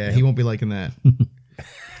yeah, he won't be liking that.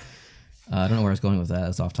 I don't know where I was going with that.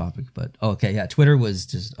 It's off topic, but okay, yeah. Twitter was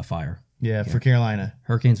just a fire. Yeah, for Carolina.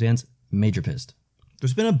 Hurricanes fans, major pissed.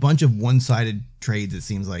 There's been a bunch of one-sided trades. It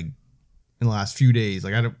seems like in the last few days.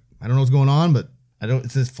 Like I don't know what's going on, but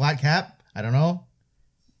it says flat cap. I don't know.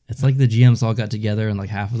 It's like the GMs all got together and like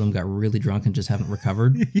half of them got really drunk and just haven't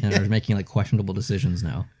recovered and are making like questionable decisions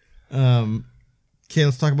now. Okay,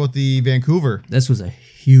 let's talk about the Vancouver. This was a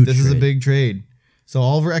huge. This is a trade. big trade. So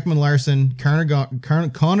Oliver Ekman-Larsson,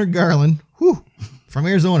 Connor Garland, from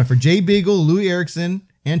Arizona for Jay Beagle, Louis Eriksson,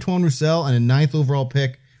 Antoine Roussel, and a 9th overall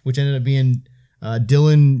pick, which ended up being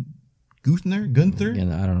Dylan Gunther.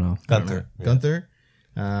 Yeah, I don't know. Gunther. Yeah. Gunther,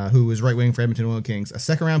 who was right wing for Edmonton Oil Kings. A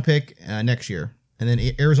 2nd round pick next year. And then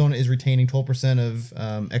Arizona is retaining 12%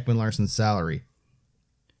 of Ekman-Larsson's salary.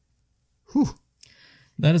 Whew.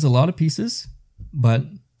 That is a lot of pieces, but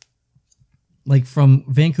like from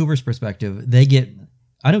Vancouver's perspective, they get.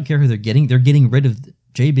 I don't care who they're getting. They're getting rid of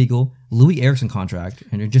Jay Beagle, Louis Eriksson contract,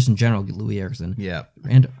 and just in general, Louis Eriksson. Yeah.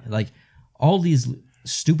 And like all these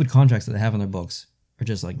stupid contracts that they have on their books are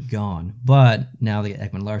just like gone. But now they get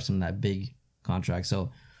Ekman Larson, that big contract.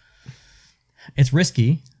 So it's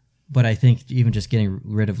risky, but I think even just getting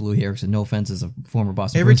rid of Louis Eriksson, no offense, as a former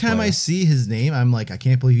Boston Every Bruins time player, I see his name, I'm like, I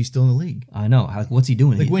can't believe he's still in the league. I know. What's he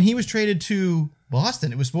doing? Like when he was traded to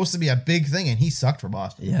Boston, it was supposed to be a big thing, and he sucked for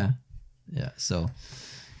Boston. Yeah. So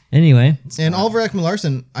anyway, And Oliver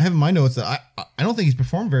Ekman-Larsson, I have in my notes that I don't think he's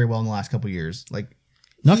performed very well in the last couple of years. Like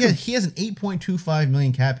he has an $8.25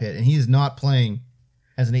 million cap hit, and he is not playing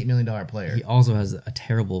as an $8 million player. he also has a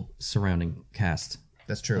terrible surrounding cast.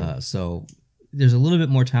 That's true. So there's a little bit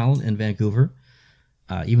more talent in Vancouver,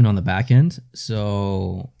 even on the back end.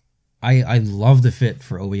 So I love the fit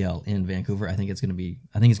for OEL in Vancouver. I think it's gonna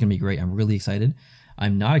be great. I'm really excited.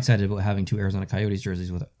 I'm not excited about having 2 Arizona Coyotes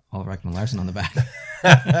jerseys with Oliver Ekman-Larsson on the back.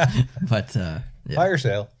 But yeah. Fire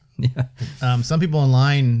sale. Some people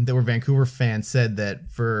online that were Vancouver fans said that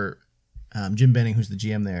for Jim Benning, who's the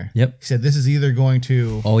GM there, Yep. he said this is either going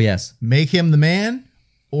to Oh yes, make him the man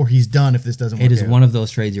or he's done if this doesn't work it is out. one of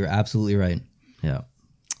those trades. You're absolutely right. Yeah,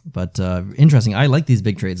 but interesting. I like these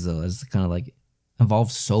big trades though. It's kind of like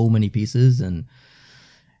involves so many pieces and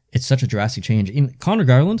it's such a drastic change. Even Connor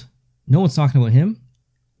Garland, no one's talking about him.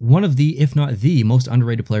 One of the, if not the most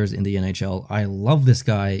underrated players in the NHL. I love this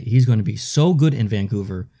guy. He's going to be so good in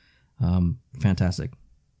Vancouver. Fantastic.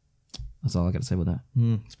 That's all I got to say about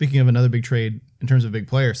that. Speaking of another big trade in terms of big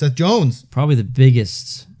player, Seth Jones, Probably the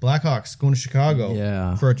biggest. Blackhawks going to Chicago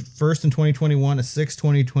Yeah. for a first in 2021, a sixth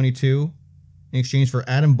 2022, in exchange for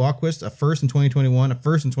Adam Bockwist, a first in 2021, a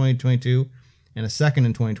first in 2022, and a second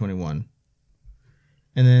in 2021.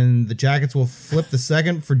 And then the Jackets will flip the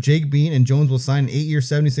second for Jake Bean, and Jones will sign an 8-year,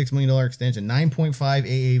 $76 million extension, 9.5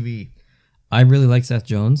 AAV. I really like Seth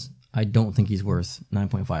Jones. I don't think he's worth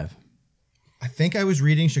 9.5. I think I was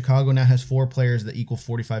reading Chicago now has 4 players that equal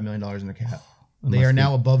 $45 million in their cap. They are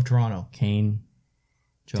now above Toronto. Kane,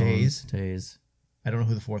 Jones, Taze. I don't know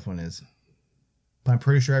who the fourth one is. But I'm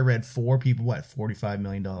pretty sure I read 4 people, $45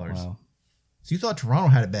 million. Wow. So you thought Toronto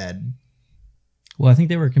had it bad. Well, I think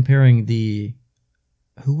they were comparing the...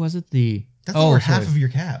 Who was it? That's over half of your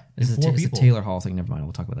cap. It's Four a people. Taylor Hall thing. Never mind.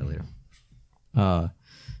 We'll talk about that later.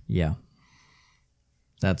 Yeah.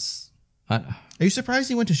 That's... Are you surprised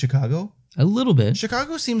he went to Chicago? a little bit.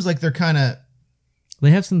 Chicago seems like they're kind of...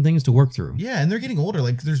 They have some things to work through. Yeah, and they're getting older.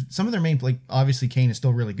 Like, there's some of their main... Like, obviously, Kane is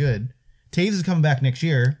still really good. Taves is coming back next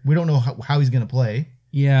year. We don't know how he's going to play.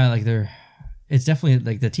 Yeah, like it's definitely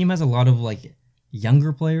like the team has a lot of like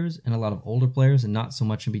younger players and a lot of older players and not so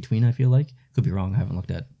much in between, I feel like. Could be wrong. I haven't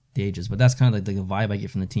looked at the ages, but that's kind of like the vibe I get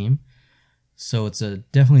from the team. So it's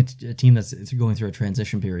definitely a team that's going through a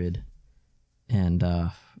transition period. And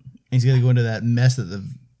He's going to go into that mess of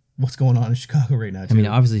what's going on in Chicago right now, too. I mean,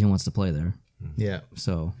 obviously he wants to play there. Yeah.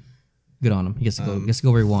 So good on him. He gets to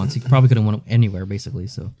go where he wants. He probably could have won anywhere basically,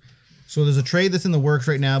 so So there's a trade that's in the works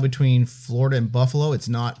right now between Florida and Buffalo. It's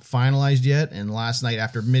not finalized yet. And last night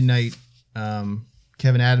after midnight,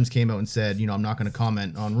 Kevin Adams came out and said, I'm not going to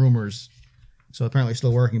comment on rumors. So apparently it's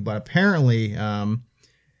still working. But apparently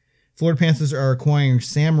Florida Panthers are acquiring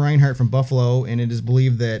Sam Reinhart from Buffalo. And it is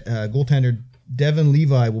believed that goaltender Devin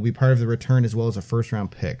Levi will be part of the return as well as a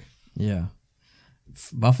first-round pick. yeah.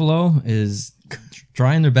 Buffalo is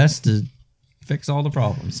trying their best to fix all the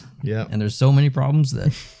problems. Yeah. And there's so many problems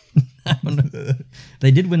that I don't know.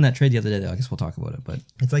 They did win that trade the other day, though. I guess we'll talk about it. But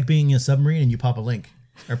It's like being in a submarine and you pop a leak.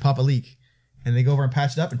 And they go over and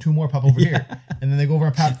patch it up and 2 more pop over here. And then they go over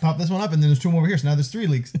and pop this one up and then there's 2 more over here. So now there's 3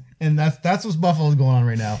 leaks. And that's what's Buffalo's going on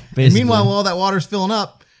right now. And meanwhile, while all that water's filling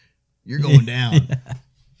up, you're going down.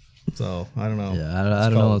 So, I don't know. yeah, I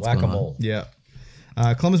don't know what's going on. Whack-a-mole. Yeah.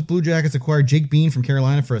 Columbus Blue Jackets acquired Jake Bean from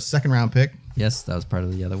Carolina for a second-round pick. Yes, that was part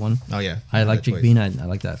of the other one. Oh, yeah. I like That Jake choice. Bean. I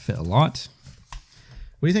like that fit a lot.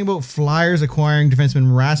 What do you think about Flyers acquiring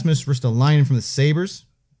defenseman Rasmus Ristolainen from the Sabres?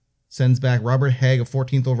 Sends back Robert Hagg, a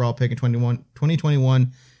 14th overall pick in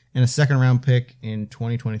 2021, and a second-round pick in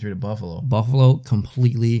 2023 to Buffalo. Buffalo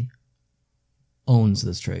completely owns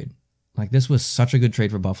this trade. Like, this was such a good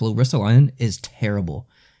trade for Buffalo. Ristolainen is terrible.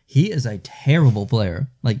 He is a terrible player.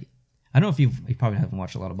 Like, I don't know if you probably haven't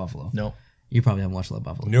watched a lot of Buffalo. No. You probably haven't watched a lot of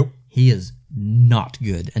Buffalo. Nope. He is not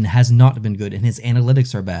good and has not been good, and his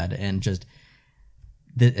analytics are bad. And just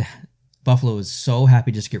Buffalo is so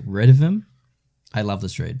happy just to get rid of him. I love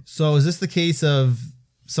this trade. So is this the case of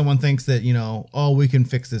someone thinks that, we can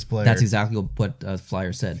fix this player? That's exactly what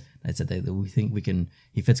Flyers said. I said that we think we can.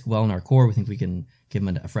 He fits well in our core. We think we can give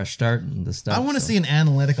him a fresh start and this stuff. I want to see an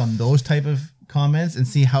analytic on those type of comments and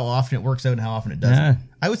see how often it works out and how often it doesn't. Yeah.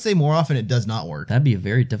 I would say more often it does not work. That'd be a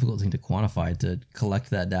very difficult thing to quantify, to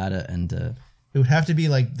collect that data and to It would have to be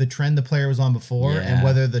like the trend the player was on before, and Yeah.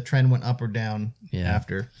 whether the trend went up or down Yeah.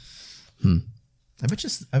 after. I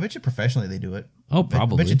bet you professionally they do it. Oh, I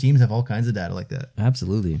probably. bet you teams have all kinds of data like that.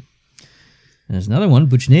 Absolutely. And there's another one.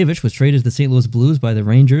 Buchnevich was traded to the St. Louis Blues by the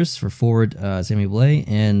Rangers for forward Sammy Blais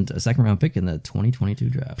and a second-round pick in the 2022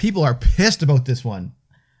 draft. People are pissed about this one.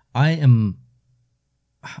 I am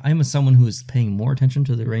someone who is paying more attention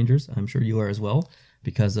to the Rangers. I'm sure you are as well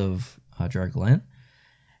because of Jared Gallant.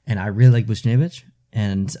 And I really like Buchnevich,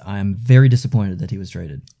 and I'm very disappointed that he was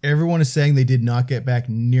traded. Everyone is saying they did not get back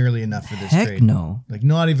nearly enough for this Heck trade. no. Like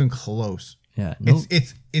not even close. Yeah. No.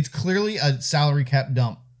 It's clearly a salary cap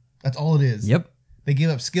dump. That's all it is. Yep. They gave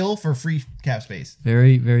up skill for free cap space.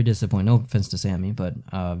 Very, very disappointed. No offense to Sammy, but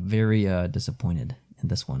very disappointed in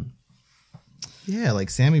this one. Yeah, like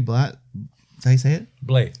Sammy Blatt. Is that how you say it?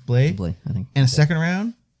 Blais. Blais. Blais, I think. And a second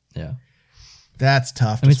round? Yeah. That's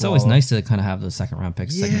tough. I mean, it's always nice to kind of have those second-round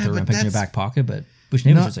picks, second, Yeah, third-round but picks in your that's back pocket, but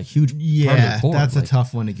Buchnevich is a huge part of Yeah, the core. that's like, a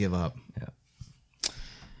tough one to give up.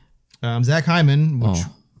 Yeah. Zach Hyman, which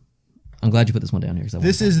Oh, I'm glad you put this one down here.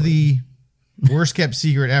 this is the worst kept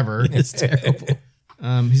secret ever. It's terrible.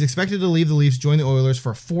 He's expected to leave the Leafs, join the Oilers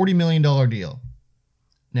for a $40 million deal.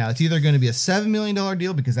 Now, it's either going to be a $7 million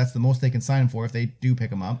deal because that's the most they can sign him for if they do pick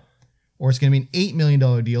him up, or it's going to be an $8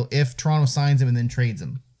 million deal if Toronto signs him and then trades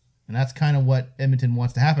him. And that's kind of what Edmonton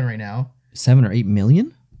wants to happen right now. 7 or 8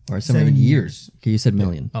 million? Or 7 or 8 7 years? Okay, you said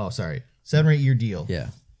million. Oh, sorry. 7 or 8 year deal. Yeah.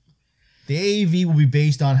 The AAV will be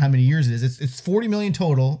based on how many years it is. It's 40 million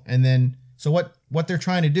total, and then so what they're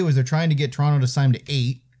trying to do is they're trying to get Toronto to sign to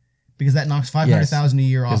 8 because that knocks 500,000 a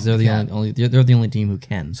year off. Because they're the cap. they're the only team who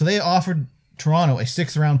can. So they offered Toronto a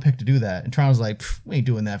 6th round pick to do that, and Toronto's like, we ain't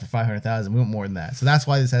doing that for 500,000. We want more than that. So that's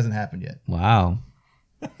why this hasn't happened yet. Wow.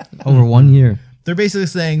 Over 1 year. They're basically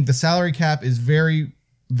saying the salary cap is very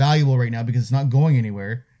valuable right now because it's not going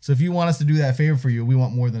anywhere. So if you want us to do that favor for you, we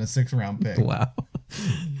want more than a 6th round pick. Wow.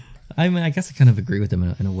 I mean, I guess I kind of agree with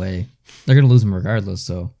them in a way. They're going to lose him regardless,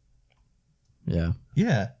 so yeah.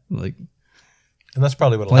 Yeah. Like, And that's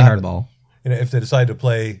probably what will play happen. hardball. You know, if they decide to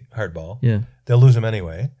play hardball, Yeah. they'll lose him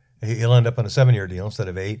anyway. He'll end up on a 7-year deal instead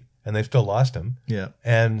of 8, and they've still lost him. Yeah.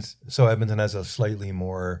 And so Edmonton has a slightly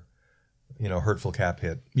more, hurtful cap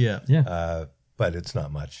hit, Yeah. Yeah. but it's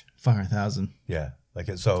not much. 500,000. Yeah, like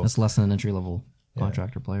it. So That's less than an entry level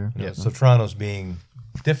contractor player. yeah, so Toronto's being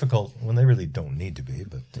difficult when they really don't need to be,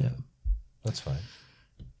 but Yeah. that's fine.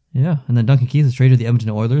 Yeah, and then Duncan Keith is traded to the Edmonton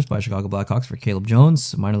Oilers by Chicago Blackhawks for Caleb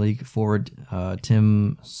Jones, minor league forward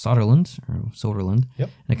Tim Soderlund, Yep.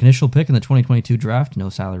 and a conditional pick in the 2022 draft, no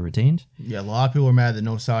salary retained. Yeah, a lot of people were mad that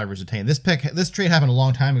no salary was retained. This trade happened a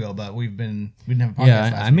long time ago, but we didn't have a podcast Yeah,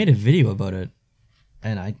 last I week. made a video about it,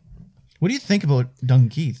 and What do you think about Duncan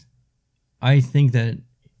Keith? I think that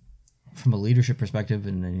from a leadership perspective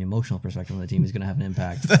and an emotional perspective on the team, he's going to have an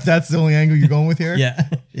impact. That's the only angle you're going with here? Yeah,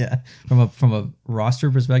 yeah. From a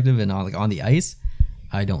roster perspective and on the ice,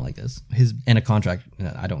 I don't like this. And a contract,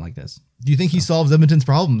 I don't like this. Do you think he solves Edmonton's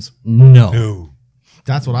problems? No. No.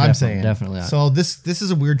 That's what I'm saying. Definitely not. So this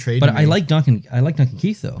is a weird trade. But to me. I like Duncan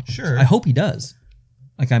Keith though. Sure. I hope he does.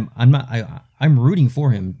 Like I'm rooting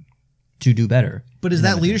for him to do better. But is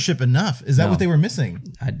that leadership enough? Is that No. what they were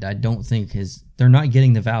missing? I don't think they're not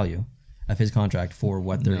getting the value of his contract for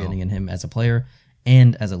what they're getting in him as a player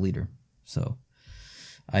and as a leader. So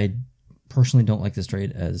I personally don't like this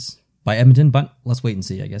trade by Edmonton, but let's wait and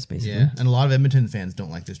see, I guess, basically. Yeah. And a lot of Edmonton fans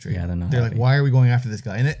don't like this trade. Yeah, they're not They're happy. like, why are we going after this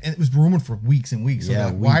guy? And it was rumored for weeks and weeks. So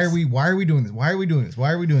Yeah, they're like, why are we doing this? Why are we doing this?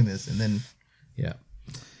 Why are we doing this? And then, yeah.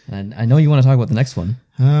 And I know you want to talk about the next one.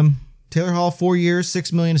 Taylor Hall, 4 years,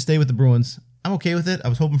 $6 million to stay with the Bruins. I'm okay with it. I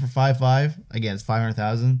was hoping for 5.5. Again, it's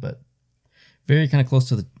 500,000, but Very kind of close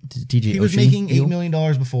to the TJ he was Oshie making deal. $8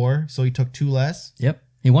 million before, so he took 2 less. Yep.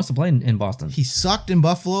 He wants to play in Boston. He sucked in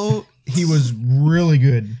Buffalo. He was really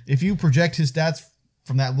good. If you project his stats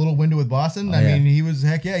from that little window with Boston, I yeah. mean, he was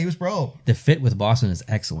pro. The fit with Boston is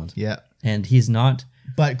excellent. Yeah. And he's not.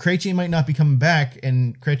 But Krejci might not be coming back,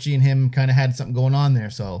 and Krejci and him kind of had something going on there,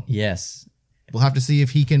 so Yes. we'll have to see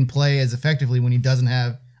if he can play as effectively when he doesn't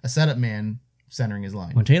have a setup man centering his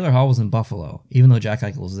line. When Taylor Hall was in Buffalo, even though Jack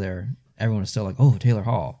Eichel was there, everyone was still like, oh, Taylor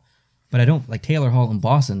Hall. But I don't like Taylor Hall in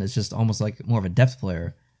Boston is just almost like more of a depth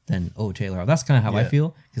player than, oh, Taylor Hall. That's kind of how I Yeah.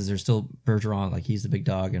 feel because there's still Bergeron, like he's the big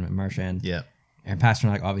dog, and Marchand. Yeah. And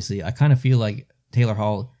Pasternak, obviously. I kind of feel like Taylor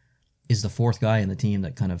Hall is the fourth guy in the team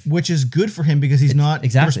that kind of. Which is good for him because he's not,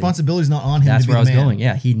 exactly. the responsibility's not on him That's to be where I was the man. going.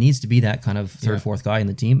 Yeah, he needs to be that kind of third, Yeah. fourth guy in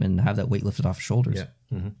the team and have that weight lifted off his shoulders.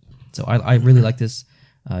 Yeah. So I really like this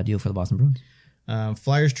deal for the Boston Bruins.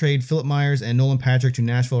 Flyers trade Philip Myers and Nolan Patrick to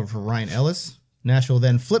Nashville for Ryan Ellis. Nashville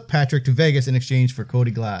then flipped Patrick to Vegas in exchange for Cody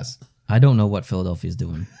Glass. I don't know what Philadelphia's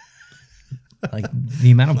doing. Like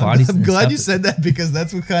the amount of bodies. I'm and glad stuff you said that because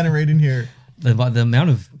that's what kind of right in here. the amount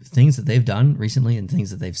of things that they've done recently and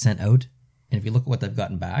things that they've sent out. And if you look at what they've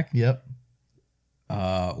gotten back, Yep.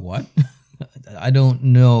 what? I don't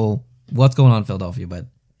know what's going on in Philadelphia, but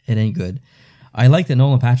it ain't good. I like that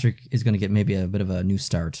Nolan Patrick is going to get maybe a bit of a new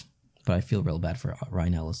start, but I feel real bad for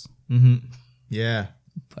Ryan Ellis. Yeah.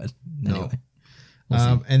 But No. anyway, we'll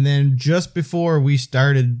see. And then just before we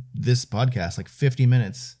started this podcast, like 50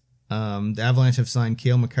 minutes, the Avalanche have signed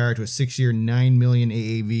Cale Makar to a 6-year, $9 million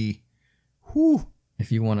AAV. Whew.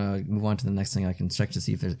 If you want to move on to the next thing, I can check to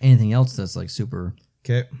see if there's anything else that's like super.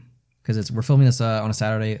 Okay. Because we're filming this on a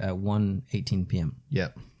Saturday at 1:18 p.m.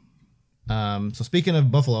 Yep. So speaking of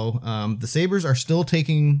Buffalo, the Sabres are still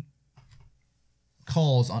taking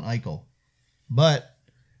calls on Eichel, but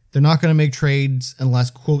they're not going to make trades unless,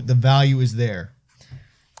 quote, the value is there.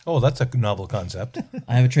 Oh, that's a novel concept.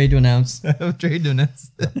 I have a trade to announce. Trade doing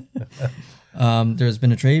this. There's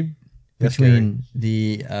been a trade Yes, between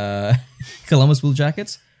the Columbus Blue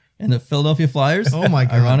Jackets and the Philadelphia Flyers. Oh my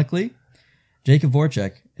God. Ironically, Jacob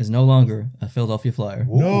Voracek is no longer a Philadelphia Flyer.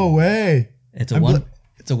 No way. It's a I'm one. gl-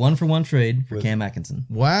 It's a 1-for-1 trade for Cam Atkinson.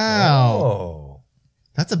 Wow. Oh,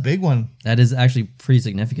 That's a big one. That is actually pretty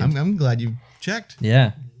significant. I'm glad you checked.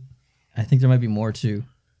 Yeah, I think there might be more too,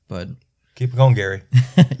 but keep it going, Gary.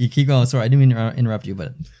 you keep going. Sorry, I didn't mean to interrupt you,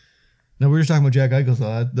 but No, we were just talking about Jack Eichel, so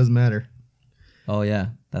that doesn't matter. oh yeah,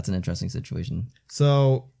 that's an interesting situation.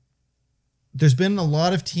 So there's been a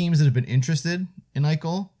lot of teams that have been interested in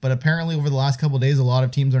Eichel, but apparently over the last couple of days, a lot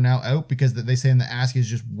of teams are now out because they say the ask is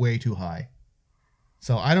just way too high.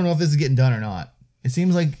 So I don't know if this is getting done or not. It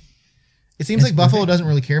seems like Buffalo doesn't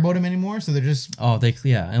really care about him anymore, so they're just Oh,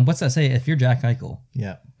 and what's that say? If you're Jack Eichel,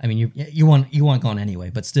 yeah. I mean, you want gone anyway,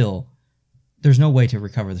 but still, there's no way to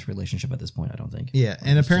recover this relationship at this point. I don't think. Yeah,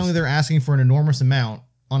 and apparently they're asking for an enormous amount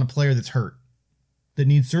on a player that's hurt, that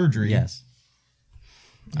needs surgery. Yes.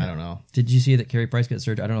 I don't know. Did you see that Carey Price got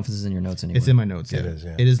surgery? I don't know if this is in your notes anymore. It's in my notes. It Yeah. is,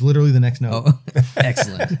 yeah. It is literally the next note. Oh,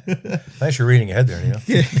 excellent. Thanks for reading ahead there,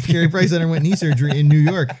 Neil. Carey Price underwent knee surgery in New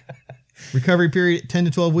York. Recovery period 10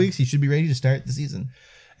 to 12 weeks. He should be ready to start the season.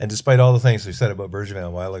 And despite all the things we said about Bergevin a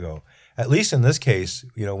while ago, at least in this case,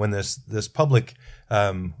 when this public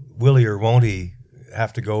will he or won't he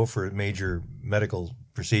have to go for major medical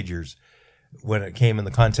procedures, when it came in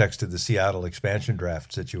the context of the Seattle expansion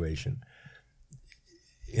draft situation,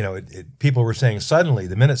 people were saying suddenly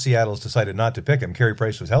the minute Seattle's decided not to pick him, Carey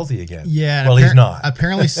Price was healthy again. Yeah. Well, he's not.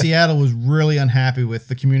 Apparently, Seattle was really unhappy with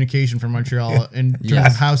the communication from Montreal in terms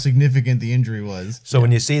of how significant the injury was. So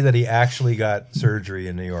when you see that he actually got surgery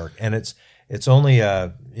in New York, and it's only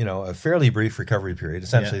a fairly brief recovery period,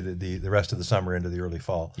 essentially the rest of the summer into the early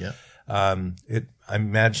fall. Yeah. I'm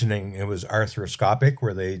imagining it was arthroscopic,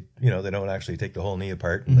 where they don't actually take the whole knee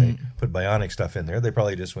apart and they put bionic stuff in there. They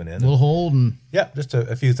probably just went in. A little hold and Just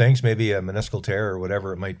a few things, maybe a meniscal tear or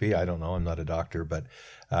whatever it might be. I don't know. I'm not a doctor, but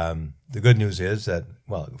the good news is that,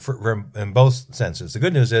 in both senses, the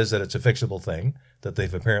good news is that it's a fixable thing that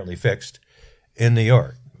they've apparently fixed in New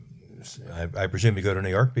York. I presume you go to New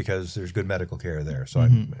York because there's good medical care there. So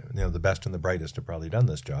the best and the brightest have probably done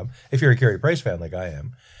this job. If you're a Carey Price fan like I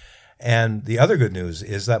am. And the other good news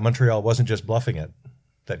is that Montreal wasn't just bluffing it.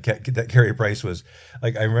 That Carey Price was,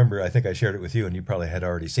 like, I remember, I think I shared it with you and you probably had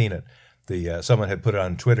already seen it. Someone had put it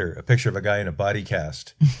on Twitter, a picture of a guy in a body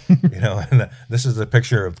cast, and this is the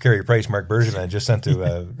picture of Carey Price, Mark Bergevin just sent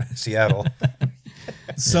to Seattle.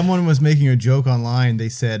 someone was making a joke online. They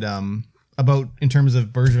said about in terms of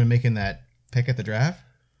Bergevin making that pick at the draft.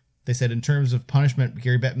 They said in terms of punishment,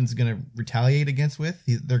 Gary Bettman's going to retaliate against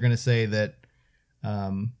they're going to say that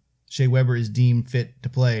Shea Weber is deemed fit to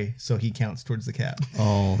play, so he counts towards the cap.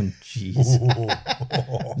 Oh, jeez.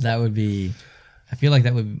 That would be. I feel like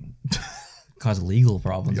that would cause legal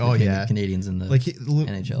problems between the Canadians and the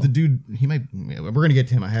NHL. The dude, he might. We're going to get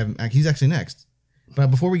to him. He's actually next. But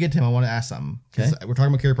before we get to him, I want to ask something. Okay. We're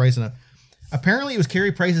talking about Carey Price, and apparently it was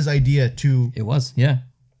Carey Price's idea to It was, yeah.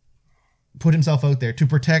 put himself out there to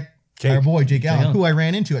protect our boy Jake Allen, Allen. who I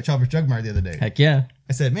ran into at Shoppers Drug Mart the other day. Heck yeah.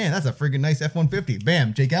 I said, man, that's a friggin' nice F-150.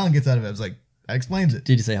 Bam, Jake Allen gets out of it. I was like, that explains it.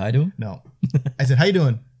 Did you say hi to him? No. I said, how you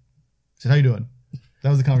doing? I said, how you doing? That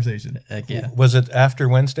was the conversation. Heck yeah. Was it after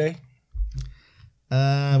Wednesday?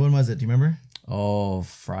 When was it? Do you remember? Oh,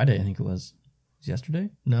 Friday, I think it was. Was it yesterday?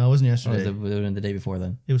 No, it wasn't Or yesterday. was it the day before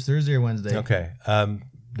then? It was Thursday or Wednesday. Okay.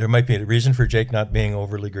 There might be a reason for Jake not being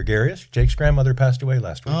overly gregarious. Jake's grandmother passed away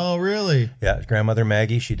last week. Oh, really? Yeah, his grandmother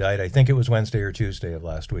Maggie, she died, I think it was Wednesday or Tuesday of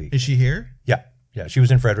last week. Is she here? Yeah. She was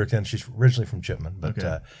in Fredericton. She's originally from Chipman, but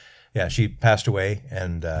Okay. Yeah, she passed away,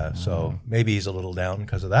 and so maybe he's a little down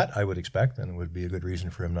because of that. I would expect, and it would be a good reason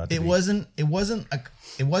for him not to. It wasn't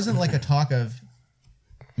like a talk of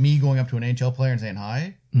me going up to an NHL player and saying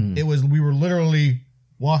hi. It was we were literally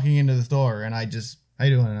walking into the store, and I just, how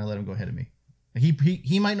you doing? And I let him go ahead of me.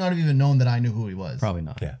 He might not have even known that I knew who he was. Probably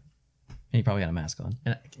not. Yeah. And he probably had a mask on.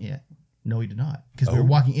 And no, he did not, because we were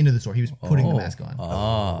walking into the store. He was putting the mask on.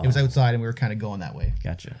 Oh. It was outside, and we were kind of going that way.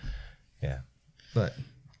 Gotcha. Yeah. But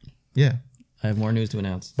yeah, I have more news to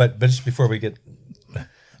announce. But just before we leave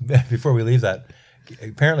that,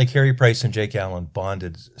 apparently Carey Price and Jake Allen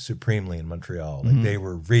bonded supremely in Montreal. Like they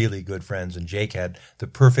were really good friends, and Jake had the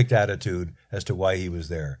perfect attitude as to why he was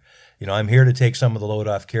there. You know, I'm here to take some of the load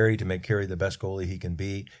off Carey, to make Carey the best goalie he can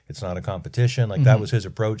be. It's not a competition. Like that was his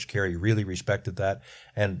approach. Carey really respected that,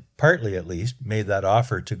 and partly at least made that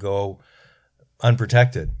offer to go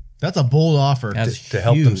unprotected that's a bold offer. to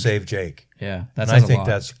help them save Jake. Yeah, that And I says a think lot.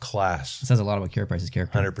 that's class. It says a lot about Carey Price's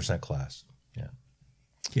character. 100% class. Yeah.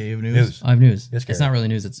 Okay, you have news? News. I have news. Yes, It's Gary. not really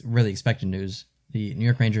news. It's really expected news. The New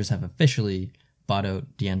York Rangers have officially bought out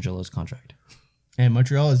D'Angelo's contract And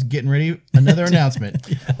Montreal is getting ready another announcement.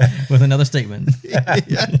 with another statement.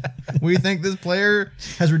 We think this player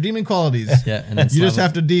has redeeming qualities. Yeah, and then You just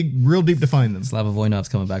have to dig real deep to find them. Slava Voinov's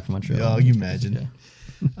coming back from Montreal. Oh, you imagine.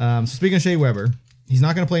 So speaking of Shea Weber, he's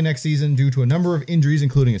not going to play next season due to a number of injuries,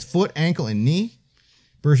 including his foot, ankle, and knee.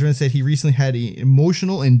 Bergevin said he recently had an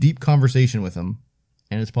emotional and deep conversation with him,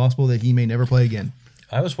 and it's possible that he may never play again.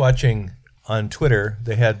 I was watching on Twitter,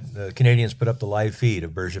 they had the Canadians put up the live feed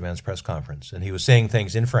of Bergevin's press conference, and he was saying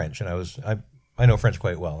things in French, and I know French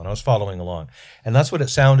quite well, and I was following along. And that's what it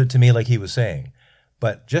sounded to me like he was saying.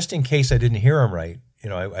 But just in case I didn't hear him right, you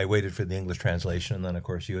know, I waited for the English translation, and then, of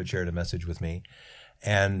course, you had shared a message with me.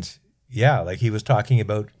 And, yeah, like he was talking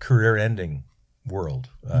about career-ending world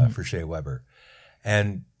for Shea Weber.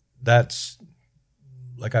 And that's,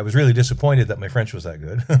 like, I was really disappointed that my French was that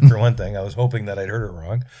good, for one thing. I was hoping that I'd heard it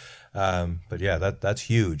wrong. But, yeah, that's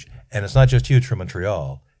huge. And it's not just huge for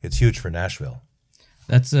Montreal. It's huge for Nashville.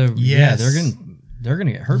 That's a Yes. they're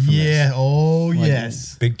gonna get hurt from this. Yeah,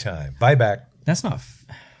 yes. Big time. Buyback. That's not.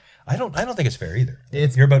 I don't think it's fair either.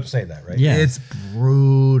 It's- You're about to say that, right? Yeah, It's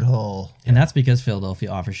brutal. and that's because Philadelphia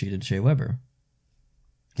offer sheeted Shea Weber.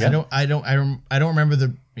 Yeah. I don't remember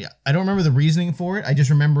the reasoning for it. I just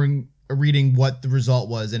remembering reading what the result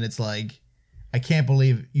was, and it's like, I can't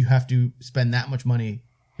believe you have to spend that much money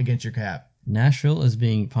against your cap. Nashville is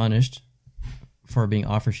being punished for being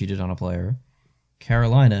offer sheeted on a player.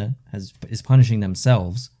 Carolina is punishing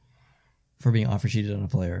themselves for being offer sheeted on a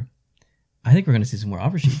player. I think we're going to see some more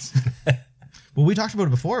offer sheets. Well, we talked about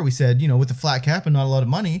it before. We said, with the flat cap and not a lot of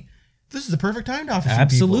money, this is the perfect time to offer sheet people.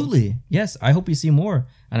 Absolutely. Yes, I hope we see more.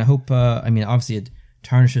 And I hope, obviously it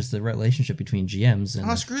tarnishes the relationship between GMs. And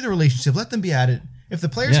Oh, screw the relationship. Let them be at it. If the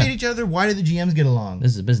players Yeah. hate each other, why do the GMs get along?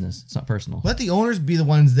 this is a business. It's not personal. Let the owners be the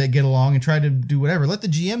ones that get along and try to do whatever. Let the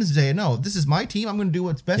GMs say, no, this is my team. I'm going to do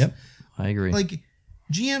what's best. Yep, I agree. Like,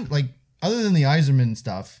 other than the Yzerman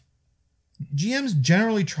stuff, GMs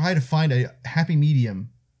generally try to find a happy medium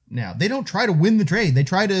now. They don't try to win the trade. They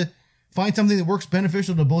try to find something that works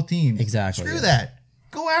beneficial to both teams. Exactly, Screw yeah. that.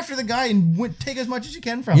 Go after the guy and take as much as you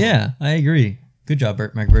can from him. Yeah, I agree. Good job,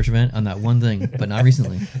 Mark Bergevin, on that one thing, but not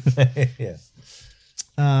recently. Yeah.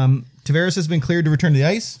 Tavares has been cleared to return to the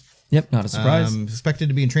ice. Yep, not a surprise. Suspected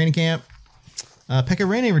to be in training camp. Pekka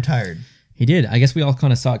Rinne retired. He did. I guess we all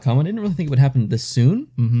kind of saw it coming. I didn't really think it would happen this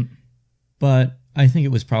soon, but I think it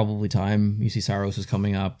was probably time. UC Saros was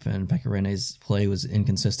coming up, and Pekka Rinne's play was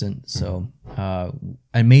inconsistent. So,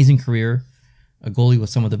 amazing career, a goalie with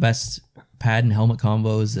some of the best pad and helmet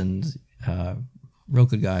combos, and real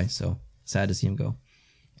good guy. So sad to see him go.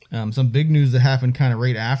 Some big news that happened kind of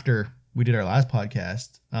right after we did our last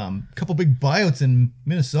podcast. A couple big buyouts in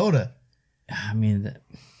Minnesota. I mean,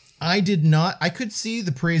 I could see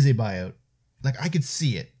the Preze buyout. Like, I could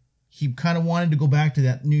see it. He kind of wanted to go back to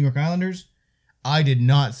that New York Islanders. I did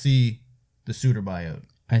not see the Suter buyout.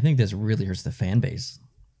 I think this really hurts the fan base.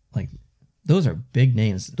 Like, those are big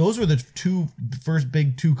names. Those were the first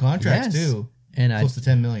big two contracts, Yes. too. And Close to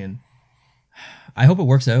 $10 million. I hope it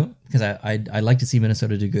works out because I like to see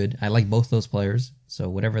Minnesota do good. I like both those players. So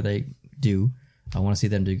whatever they do, I want to see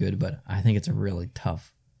them do good. But I think it's a really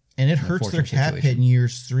tough. And it hurts their unfortunate cap situation. hit in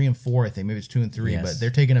years 3 and 4, I think. Maybe it's 2 and 3, Yes. but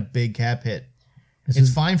they're taking a big cap hit. This It's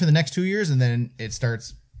was, fine for the next 2 years, and then it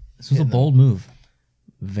starts. this was a hitting them. bold move.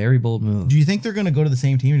 Very bold move. Do you think they're going to go to the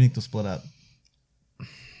same team, or do you think they'll split up?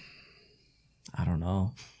 I don't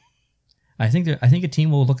know. I think a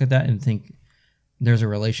team will look at that and think there's a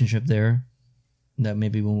relationship there that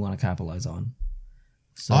maybe we want to capitalize on.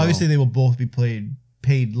 So Obviously, they will both be played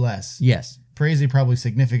paid less. Yes, Parise probably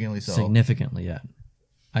significantly so. significantly. Yeah,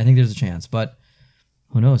 I think there's a chance, but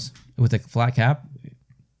who knows? With a flat cap,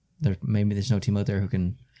 maybe there's no team out there who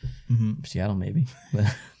can. Seattle maybe, but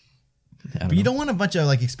But you don't want a bunch of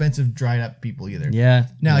like expensive dried up people either. Yeah.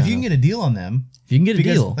 Now, if you can get a deal on them, if you can get a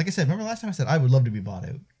because, deal, like I said, remember last time I said I would love to be bought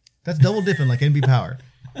out. That's double dipping like NB Power.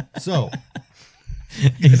 So.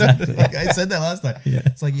 exactly. Like I said that last time. Yeah.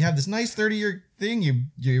 It's like you have this nice 30-year thing,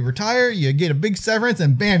 you retire, you get a big severance,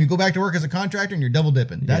 and bam, you go back to work as a contractor and you're double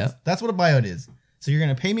dipping. That's what a buyout is. So you're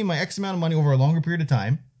gonna pay me my X amount of money over a longer period of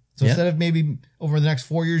time. So instead of maybe over the next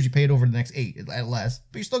 4 years, you pay it over the next 8 at less,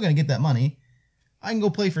 but you're still gonna get that money. I can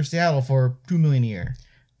go play for Seattle for $2 million a year.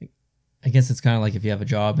 I guess it's kind of like if you have a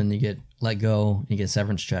job and you get let go, you get a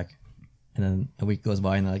severance check, and then a week goes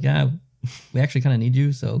by and they're like, yeah, we actually kind of need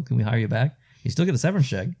you, so can we hire you back? You still get a severance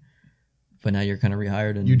check, but now you're kind of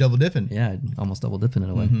rehired and You're double dipping. Yeah, almost double dipping in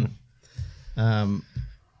a way.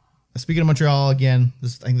 Speaking of Montreal again, I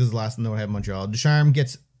think this is the last note I have in Montreal. Ducharme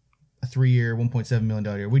gets a 3-year, $1.7 million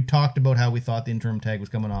year. We talked about how we thought the interim tag was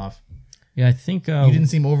coming off. Yeah, I think You didn't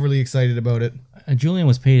seem overly excited about it. Julian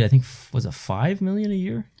was paid. I think was it $5 million a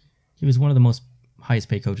year. He was one of the most highest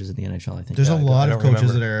paid coaches in the NHL. I think There's a lot I of don't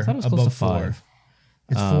coaches remember. that are I thought it was close above to 5. 4.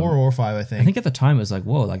 It's 4 or 5, I think. I think at the time it was like,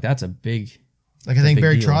 whoa, like that's a big. Like I think big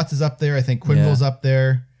Barry deal. Trotz is up there. I think Quinville's up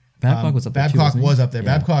there. Babcock was up there. too, Babcock wasn't he? was up there.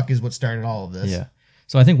 Yeah. Babcock is what started all of this. Yeah.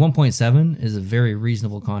 So I think 1.7 is a very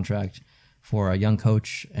reasonable contract for a young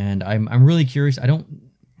coach, and I'm really curious. I don't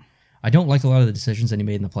like a lot of the decisions that he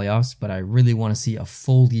made in the playoffs, but I really want to see a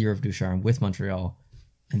full year of Ducharme with Montreal,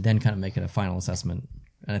 and then kind of make it a final assessment.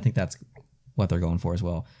 And I think that's what they're going for as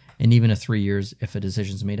well. And even 3 years, if a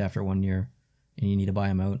decision's made after 1 year, and you need to buy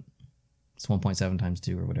him out, it's 1.7 times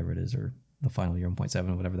 2 or whatever it is, or the final year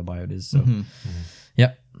 1.7, whatever the buyout is. So,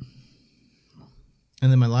 yep.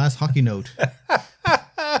 And then my last hockey note.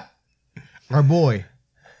 Our boy,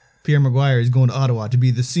 Pierre Maguire, is going to Ottawa to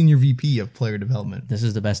be the senior VP of player development. This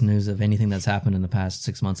is the best news of anything that's happened in the past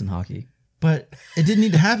 6 months in hockey. But it didn't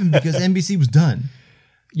need to happen because NBC was done.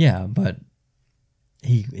 Yeah, but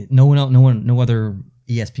no other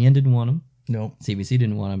ESPN didn't want him. No. CBC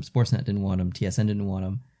didn't want him. Sportsnet didn't want him. TSN didn't want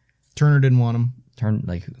him. Turner didn't want him.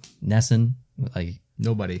 Nesson,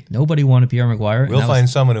 Nobody. nobody wanted Pierre Maguire. We'll find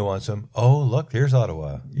someone who wants him. Oh, look, here's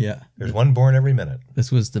Ottawa. Yeah, There's one born every minute.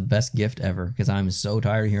 this was the best gift ever because I'm so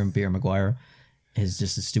tired of hearing Pierre Maguire. His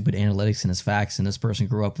stupid analytics and his facts, and this person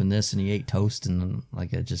grew up in this, and he ate toast, and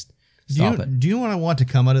it just stop it. Do you know what I want to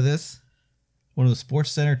come out of this? One of the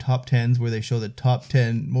Sports Center top 10s where they show the top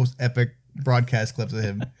 10 most epic broadcast clips of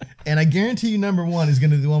him. And I guarantee you number 1 is going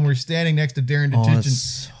to be the one where he's standing next to Darren Oh, Detention,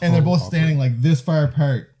 it's and they're both awkward. standing like this far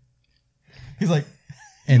apart. He's like,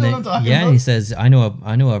 And know then, what I'm talking yeah, about? he says, I know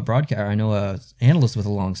a broadcaster, I know a analyst with a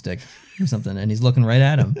long stick or something, and he's looking right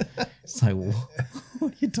at him. It's like,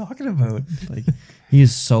 what are you talking about? Like, he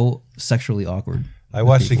is so sexually awkward. I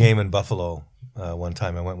watched a game in Buffalo one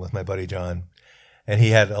time. I went with my buddy John, and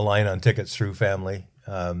he had a line on tickets through family,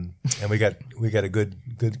 and we got a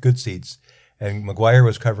good seats. And Maguire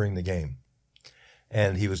was covering the game,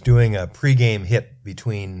 and he was doing a pregame hit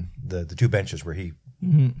between the two benches where he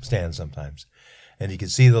stands sometimes, and you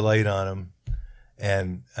could see the light on him.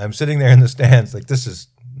 And I'm sitting there in the stands, like this is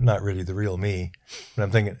not really the real me, but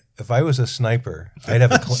I'm thinking if I was a sniper, I'd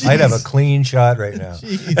have a clean shot right now.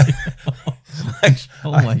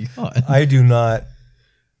 Oh my God. I do not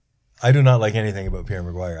like anything about Pierre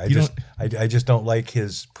Maguire. I just don't like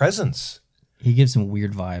his presence. He gives some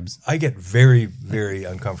weird vibes. I get very, very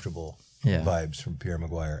uncomfortable Yeah. vibes from Pierre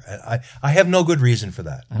Maguire. I have no good reason for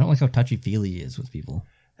that. I don't like how touchy-feely he is with people.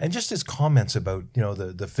 And just his comments about,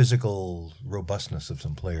 the physical robustness of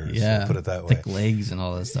some players. Yeah. Put it that way. Thick legs and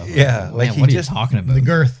all that stuff. Yeah, Man, like he what are just- you talking about? the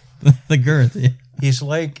girth. The girth. Yeah. He's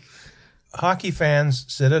like hockey fans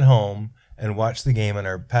sit at home and watch the game and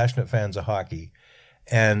are passionate fans of hockey.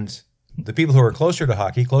 And the people who are closer to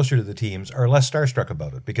hockey, closer to the teams, are less starstruck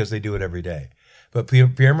about it because they do it every day. But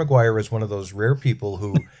Pierre Maguire is one of those rare people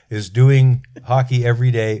who is doing hockey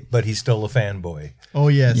every day, but he's still a fanboy. Oh,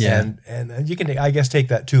 yes. Yeah. And you can, I guess, take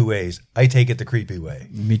that 2 ways. I take it the creepy way.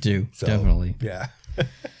 Me too. So, Definitely. Yeah.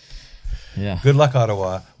 Yeah. Good luck,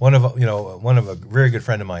 Ottawa. One of a very good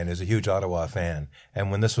friend of mine is a huge Ottawa fan,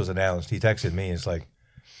 and when this was announced, he texted me. It's like,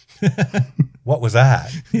 "What was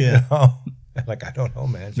that?" Yeah. Like I don't know,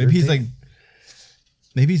 man. It's Maybe your he's team. like,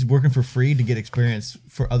 maybe he's working for free to get experience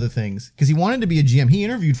for other things. Because he wanted to be a GM. He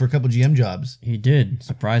interviewed for a couple GM jobs. He did,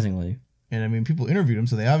 surprisingly. And I mean, people interviewed him,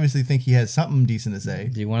 so they obviously think he has something decent to say.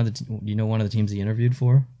 Do you know one of the teams he interviewed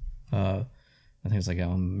for? I think it was like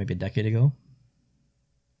maybe a decade ago.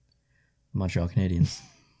 Montreal Canadiens.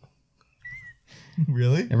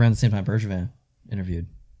 Really? Around the same time Bergevin interviewed.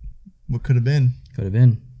 What could have been? Could have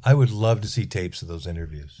been. I would love to see tapes of those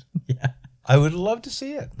interviews. Yeah. I would love to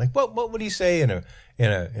see it. Like, what would he say in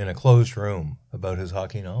a closed room about his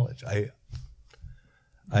hockey knowledge? I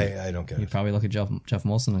don't get You'd it. probably look at Jeff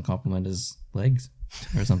Molson and compliment his legs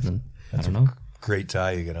or something. I don't know. Great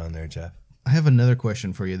tie you get on there, Jeff. I have another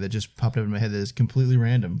question for you that just popped up in my head that is completely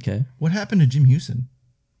random. Okay. What happened to Jim Houston?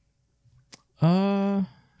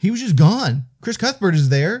 He was just gone. Chris Cuthbert is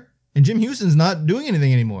there, and Jim Houston's not doing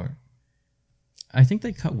anything anymore. I think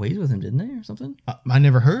they cut ways with him, didn't they, or something? I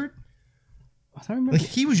never heard. I remember. Like,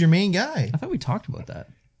 he was your main guy. I thought we talked about that.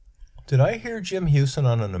 Did I hear Jim Houston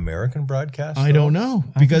on an American broadcast? I don't know.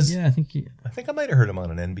 Because I think I think I might have heard him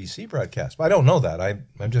on an NBC broadcast, but I don't know that.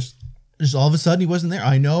 I'm just all of a sudden he wasn't there.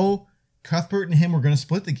 I know Cuthbert and him were going to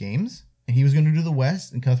split the games, and he was going to do the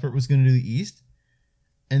West, and Cuthbert was going to do the East.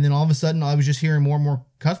 And then all of a sudden, I was just hearing more and more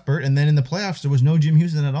Cuthbert, and then in the playoffs, there was no Jim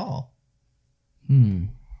Houston at all. And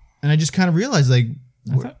I just kind of realized, like...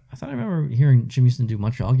 I thought I remember hearing Jim Houston do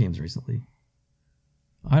Montreal games recently.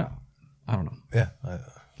 I don't know. yeah. I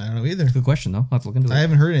don't know either. Good question, though. I'll have to look into I it.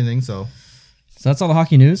 haven't heard anything, so... So that's all the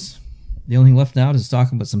hockey news. The only thing left now is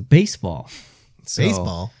talking about some baseball. So,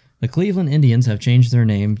 Baseball? The Cleveland Indians have changed their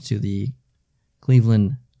name to the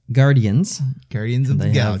Cleveland Guardians. Guardians of the They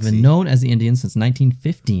have Galaxy. been known as the Indians since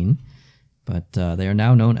 1915, but they are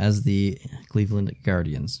now known as the Cleveland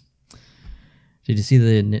Guardians. Did you see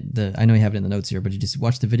the? I know you have it in the notes here, but did you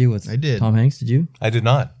watch the video with I did. Tom Hanks? Did you? I did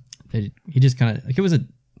not. He just kind of, like, it was a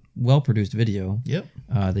well-produced video. Yep.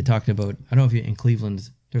 They talked about, I don't know if you, in Cleveland,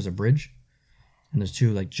 there's a bridge, and there's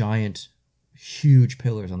two, like, giant, huge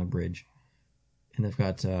pillars on the bridge, and they've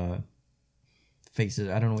got faces.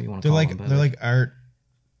 I don't know what you want to They're call like them. But they're like art.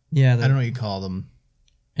 yeah, I don't know what you call them.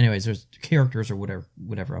 Anyways, there's characters or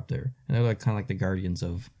whatever up there, and they're like kind of like the guardians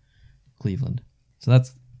of Cleveland. So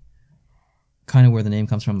that's kind of where the name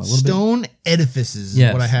comes from a little bit. Stone edifices Yes.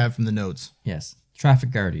 is what I have from the notes. Yes,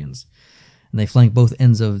 traffic guardians, and they flank both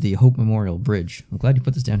ends of the Hope Memorial Bridge. I'm glad you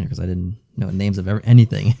put this down here because I didn't know names of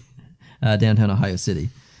anything downtown Ohio City.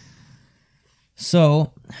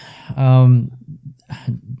 So,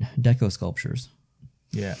 Deco sculptures.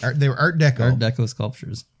 Yeah, they were Art Deco. Art Deco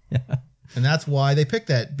sculptures. Yeah. And that's why they picked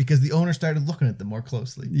that, because the owner started looking at them more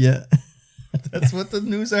closely. Yeah. That's what the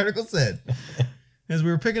news article said. As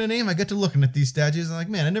we were picking a name, I got to looking at these statues. I'm like,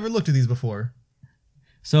 man, I never looked at these before.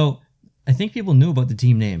 So, I think people knew about the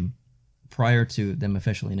team name prior to them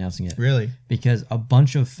officially announcing it. Really? Because a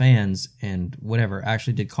bunch of fans and whatever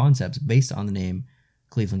actually did concepts based on the name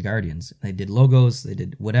Cleveland Guardians. They did logos, they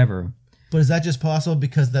did whatever. But is that just possible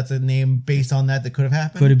because that's a name based on that could have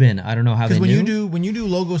happened? Could have been. I don't know how they Because knew. when you do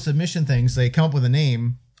logo submission things, they come up with a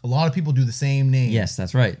name. A lot of people do the same name. Yes,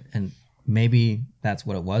 that's right. And maybe that's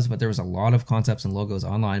what it was, but there was a lot of concepts and logos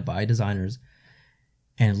online by designers.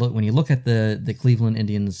 And look, when you look at the Cleveland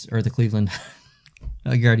Indians or the Cleveland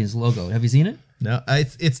Guardians logo, have you seen it? No,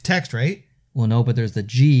 it's text, right? Well, no, but there's the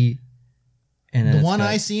G. And then The it's one got-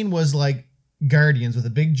 I seen was like Guardians with a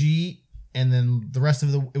big G, and then the rest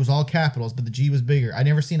of it was all capitals, but the G was bigger. I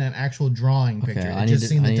never seen an actual drawing Okay, picture. I I need just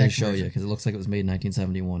seen to the text show you version. because it looks like it was made in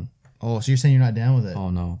 1971. Oh, so you're saying you're not down with it? Oh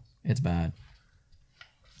no, it's bad.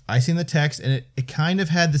 I seen the text, and it kind of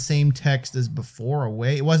had the same text as before.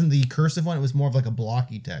 Away, it wasn't the cursive one; it was more of like a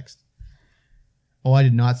blocky text. Oh, I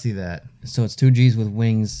did not see that. So it's two G's with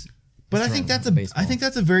wings. But I from think that's baseball. I think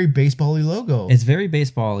that's a very baseball-y logo. It's very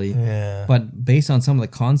baseball-y, Yeah. but based on some of the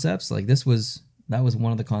concepts, like that was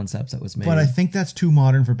one of the concepts that was made. But I think that's too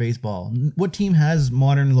modern for baseball. What team has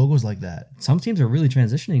modern logos like that? Some teams are really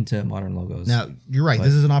transitioning to modern logos. Now, you're right.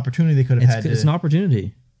 This is an opportunity they could have had. It's an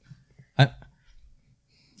opportunity.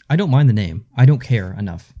 I don't mind the name. I don't care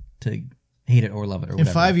enough to hate it or love it or In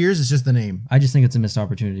whatever. 5 years, it's just the name. I just think it's a missed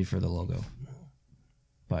opportunity for the logo.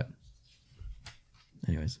 But,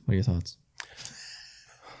 anyways, what are your thoughts?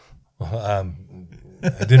 I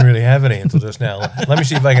didn't really have any until just now. Let me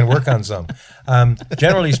see if I can work on some.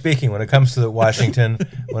 Generally speaking, when it comes to Washington,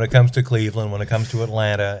 when it comes to Cleveland, when it comes to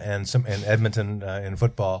Atlanta and Edmonton in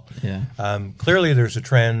football, Yeah. clearly there's a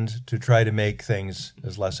trend to try to make things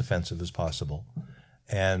as less offensive as possible.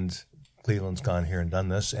 And Cleveland's gone here and done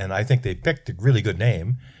this, and I think they picked a really good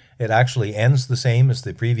name. It actually ends the same as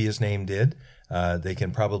the previous name did. They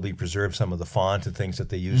can probably preserve some of the font and things that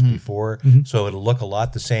they used before, so it'll look a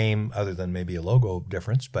lot the same, other than maybe a logo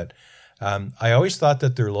difference. But I always thought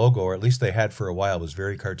that their logo, or at least they had for a while, was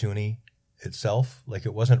very cartoony itself. Like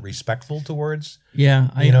it wasn't respectful towards Yeah,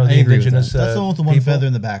 I the agree with indigenous. that. That's the one with the one people. feather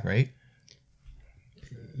in the back, right?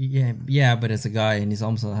 Yeah, but it's a guy and he's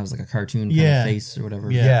almost has like a cartoon kind Yeah. of face or whatever.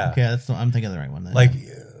 Yeah. Okay, I'm thinking of the right one then. Like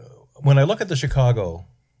when I look at the Chicago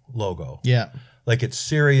logo, Yeah. like it's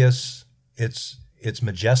serious, it's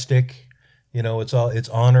majestic, it's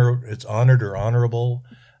honored or honorable.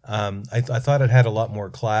 I thought it had a lot more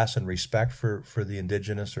class and respect for the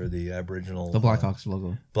Indigenous or the Aboriginal, The Blackhawks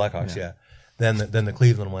logo. Blackhawks, yeah, than the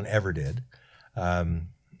Cleveland one ever did.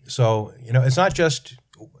 So it's not just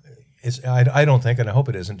I don't think, and I hope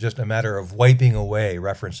it isn't, just a matter of wiping away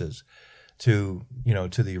references to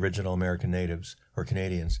the original American natives or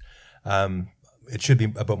Canadians. It should be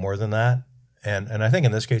about more than that, and I think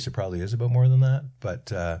in this case it probably is about more than that.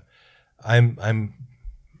 But I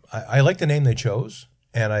like the name they chose,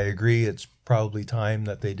 and I agree it's probably time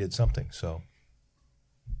that they did something. So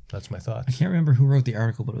that's my I thoughts. can't remember who wrote the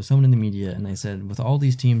article, but it was someone in the media, and they said with all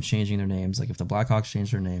these teams changing their names, like if the Blackhawks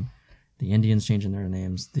changed their name, the Indians changing their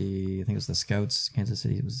names, I think it was the Scouts, Kansas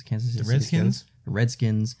City, The Redskins? Scouts, the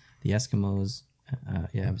Redskins, the Eskimos,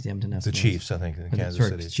 it was the Edmonton Eskimos. The Chiefs, I think, in Kansas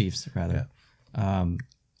City. Chiefs, rather.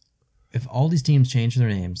 If all these teams change their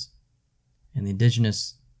names, and the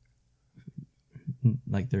Indigenous,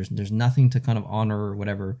 like there's nothing to kind of honor or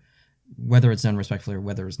whatever, whether it's done respectfully or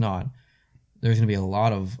whether it's not, there's going to be a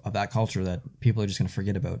lot of that culture that people are just going to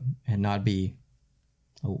forget about and not be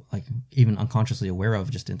like even unconsciously aware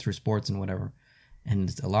of just through sports and whatever.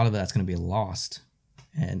 And a lot of that's going to be lost.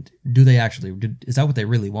 And do they actually, is that what they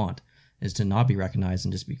really want? Is to not be recognized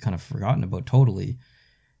and just be kind of forgotten about totally.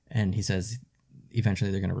 And he says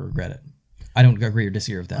eventually they're going to regret it. I don't agree or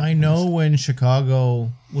disagree with that. I know when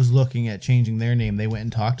Chicago was looking at changing their name, they went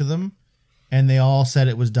and talked to them, and they all said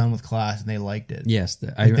it was done with class and they liked it. Yes,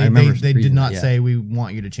 I remember they did not say we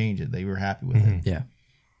want you to change it. They were happy with it. Yeah.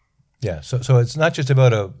 Yeah, so it's not just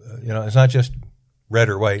about it's not just red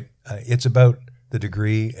or white. It's about the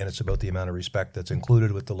degree, and it's about the amount of respect that's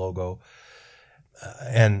included with the logo.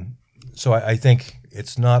 And so I think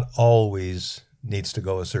it's not always needs to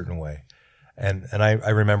go a certain way. And I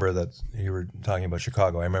remember that you were talking about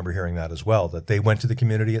Chicago. I remember hearing that as well, that they went to the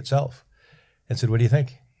community itself and said, what do you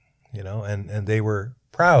think? And they were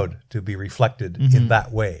proud to be reflected in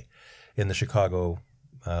that way in the Chicago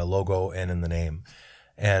logo and in the name.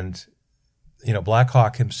 And,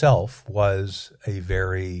 Blackhawk himself was a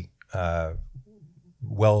very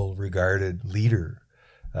well-regarded leader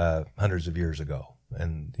hundreds of years ago.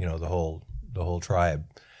 And, the whole tribe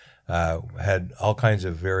had all kinds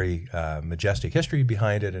of very majestic history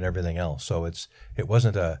behind it and everything else. So it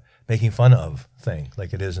wasn't a making fun of thing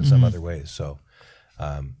like it is in some other ways. So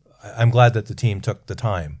I'm glad that the team took the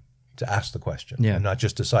time to ask the question and not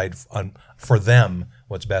just decide for them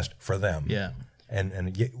what's best for them. Yeah.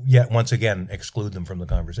 And yet once again exclude them from the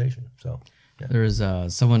conversation. So there was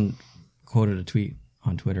someone quoted a tweet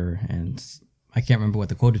on Twitter, and I can't remember what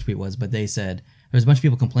the quoted tweet was, but they said there's a bunch of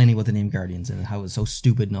people complaining about the name Guardians and how it's so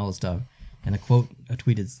stupid and all this stuff. And the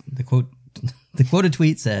quoted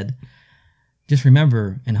tweet said, "Just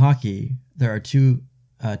remember, in hockey, there are two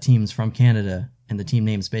teams from Canada, and the team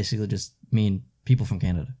names basically just mean people from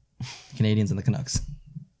Canada, the Canadians and the Canucks."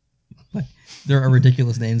 Like, there are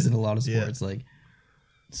ridiculous names in a lot of sports. Like,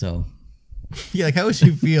 so Yeah, like how would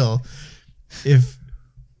you feel if,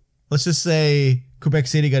 let's just say, Quebec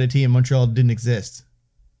City got a team and Montreal didn't exist,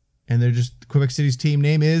 and they're just Quebec City's team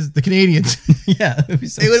name is the Canadians? yeah, it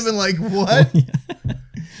would have been like, what?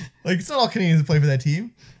 Like, it's not all Canadians that play for that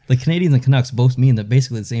team. The Canadians and Canucks both mean that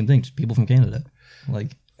basically the same thing, just people from Canada.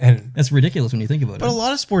 Like, and that's ridiculous when you think about it. But a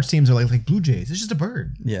lot of sports teams are like Blue Jays. It's just a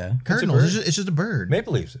bird. Yeah, Cardinals. It's just a bird.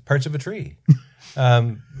 Maple Leafs, parts of a tree.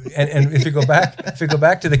 And if you go back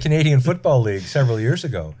to the Canadian Football League several years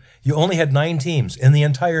ago, you only had 9 teams in the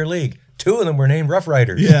entire league. 2 of them were named Rough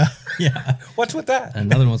Riders. Yeah, yeah. What's with that?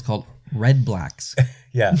 Another one was called Red Blacks.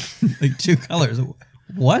 Yeah, like 2 colors.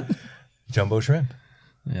 What? Jumbo shrimp.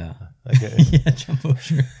 Yeah. Yeah, jumbo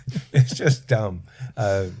shrimp. It's just dumb.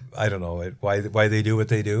 I don't know why they do what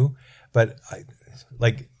they do, but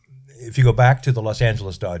if you go back to the Los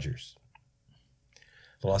Angeles Dodgers.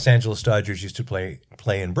 The Los Angeles Dodgers used to play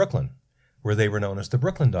in Brooklyn, where they were known as the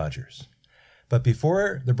Brooklyn Dodgers. But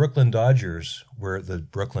before the Brooklyn Dodgers were the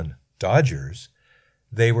Brooklyn Dodgers,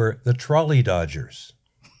 they were the Trolley Dodgers.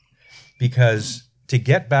 Because to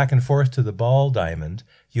get back and forth to the ball diamond,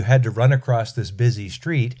 you had to run across this busy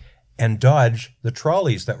street and dodge the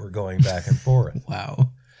trolleys that were going back and forth.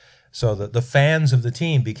 Wow. So the fans of the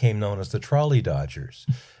team became known as the Trolley Dodgers.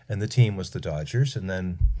 And the team was the Dodgers, and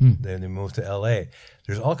then they moved to L.A.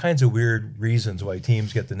 There's all kinds of weird reasons why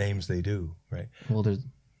teams get the names they do, right? Well,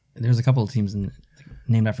 there's a couple of teams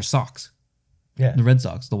named after socks. Yeah. The Red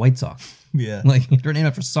Sox, the White Sox. Yeah. Like, they're named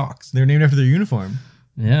after socks. They're named after their uniform.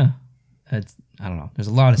 Yeah. I don't know. There's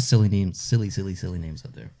a lot of silly names, silly names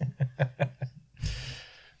out there.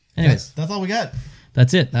 Anyways, That's all we got.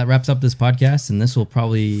 that's it. That wraps up this podcast, and this will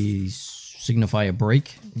probably signify a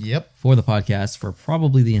break Yep. for the podcast for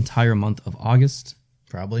probably the entire month of August.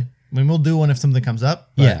 Probably. I mean, we'll do one if something comes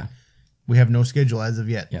up. But Yeah. we have no schedule as of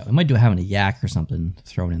yet. Yeah, we might do having a yak or something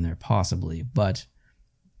thrown in there, possibly. But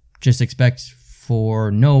just expect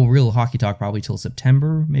for no real hockey talk probably till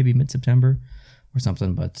September, maybe mid-September or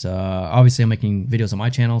something. But obviously I'm making videos on my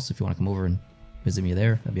channel, so if you want to come over and visit me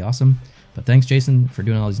there, that'd be awesome. But thanks, Jason, for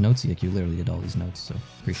doing all these notes. You literally did all these notes, so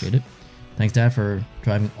appreciate it. Thanks, Dad, for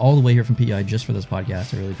driving all the way here from PEI just for this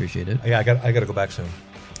podcast. I really appreciate it. Yeah, I got to go back soon.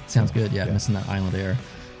 Sounds good. Yeah, missing that island air.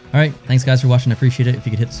 All right. Thanks, guys, for watching. I appreciate it. If you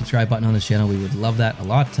could hit the subscribe button on this channel, we would love that a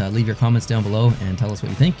lot. Leave your comments down below and tell us what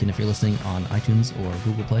you think. And if you're listening on iTunes or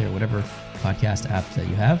Google Play or whatever podcast app that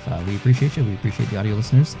you have, we appreciate you. We appreciate the audio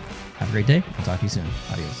listeners. Have a great day. I'll talk to you soon.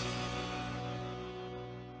 Adios.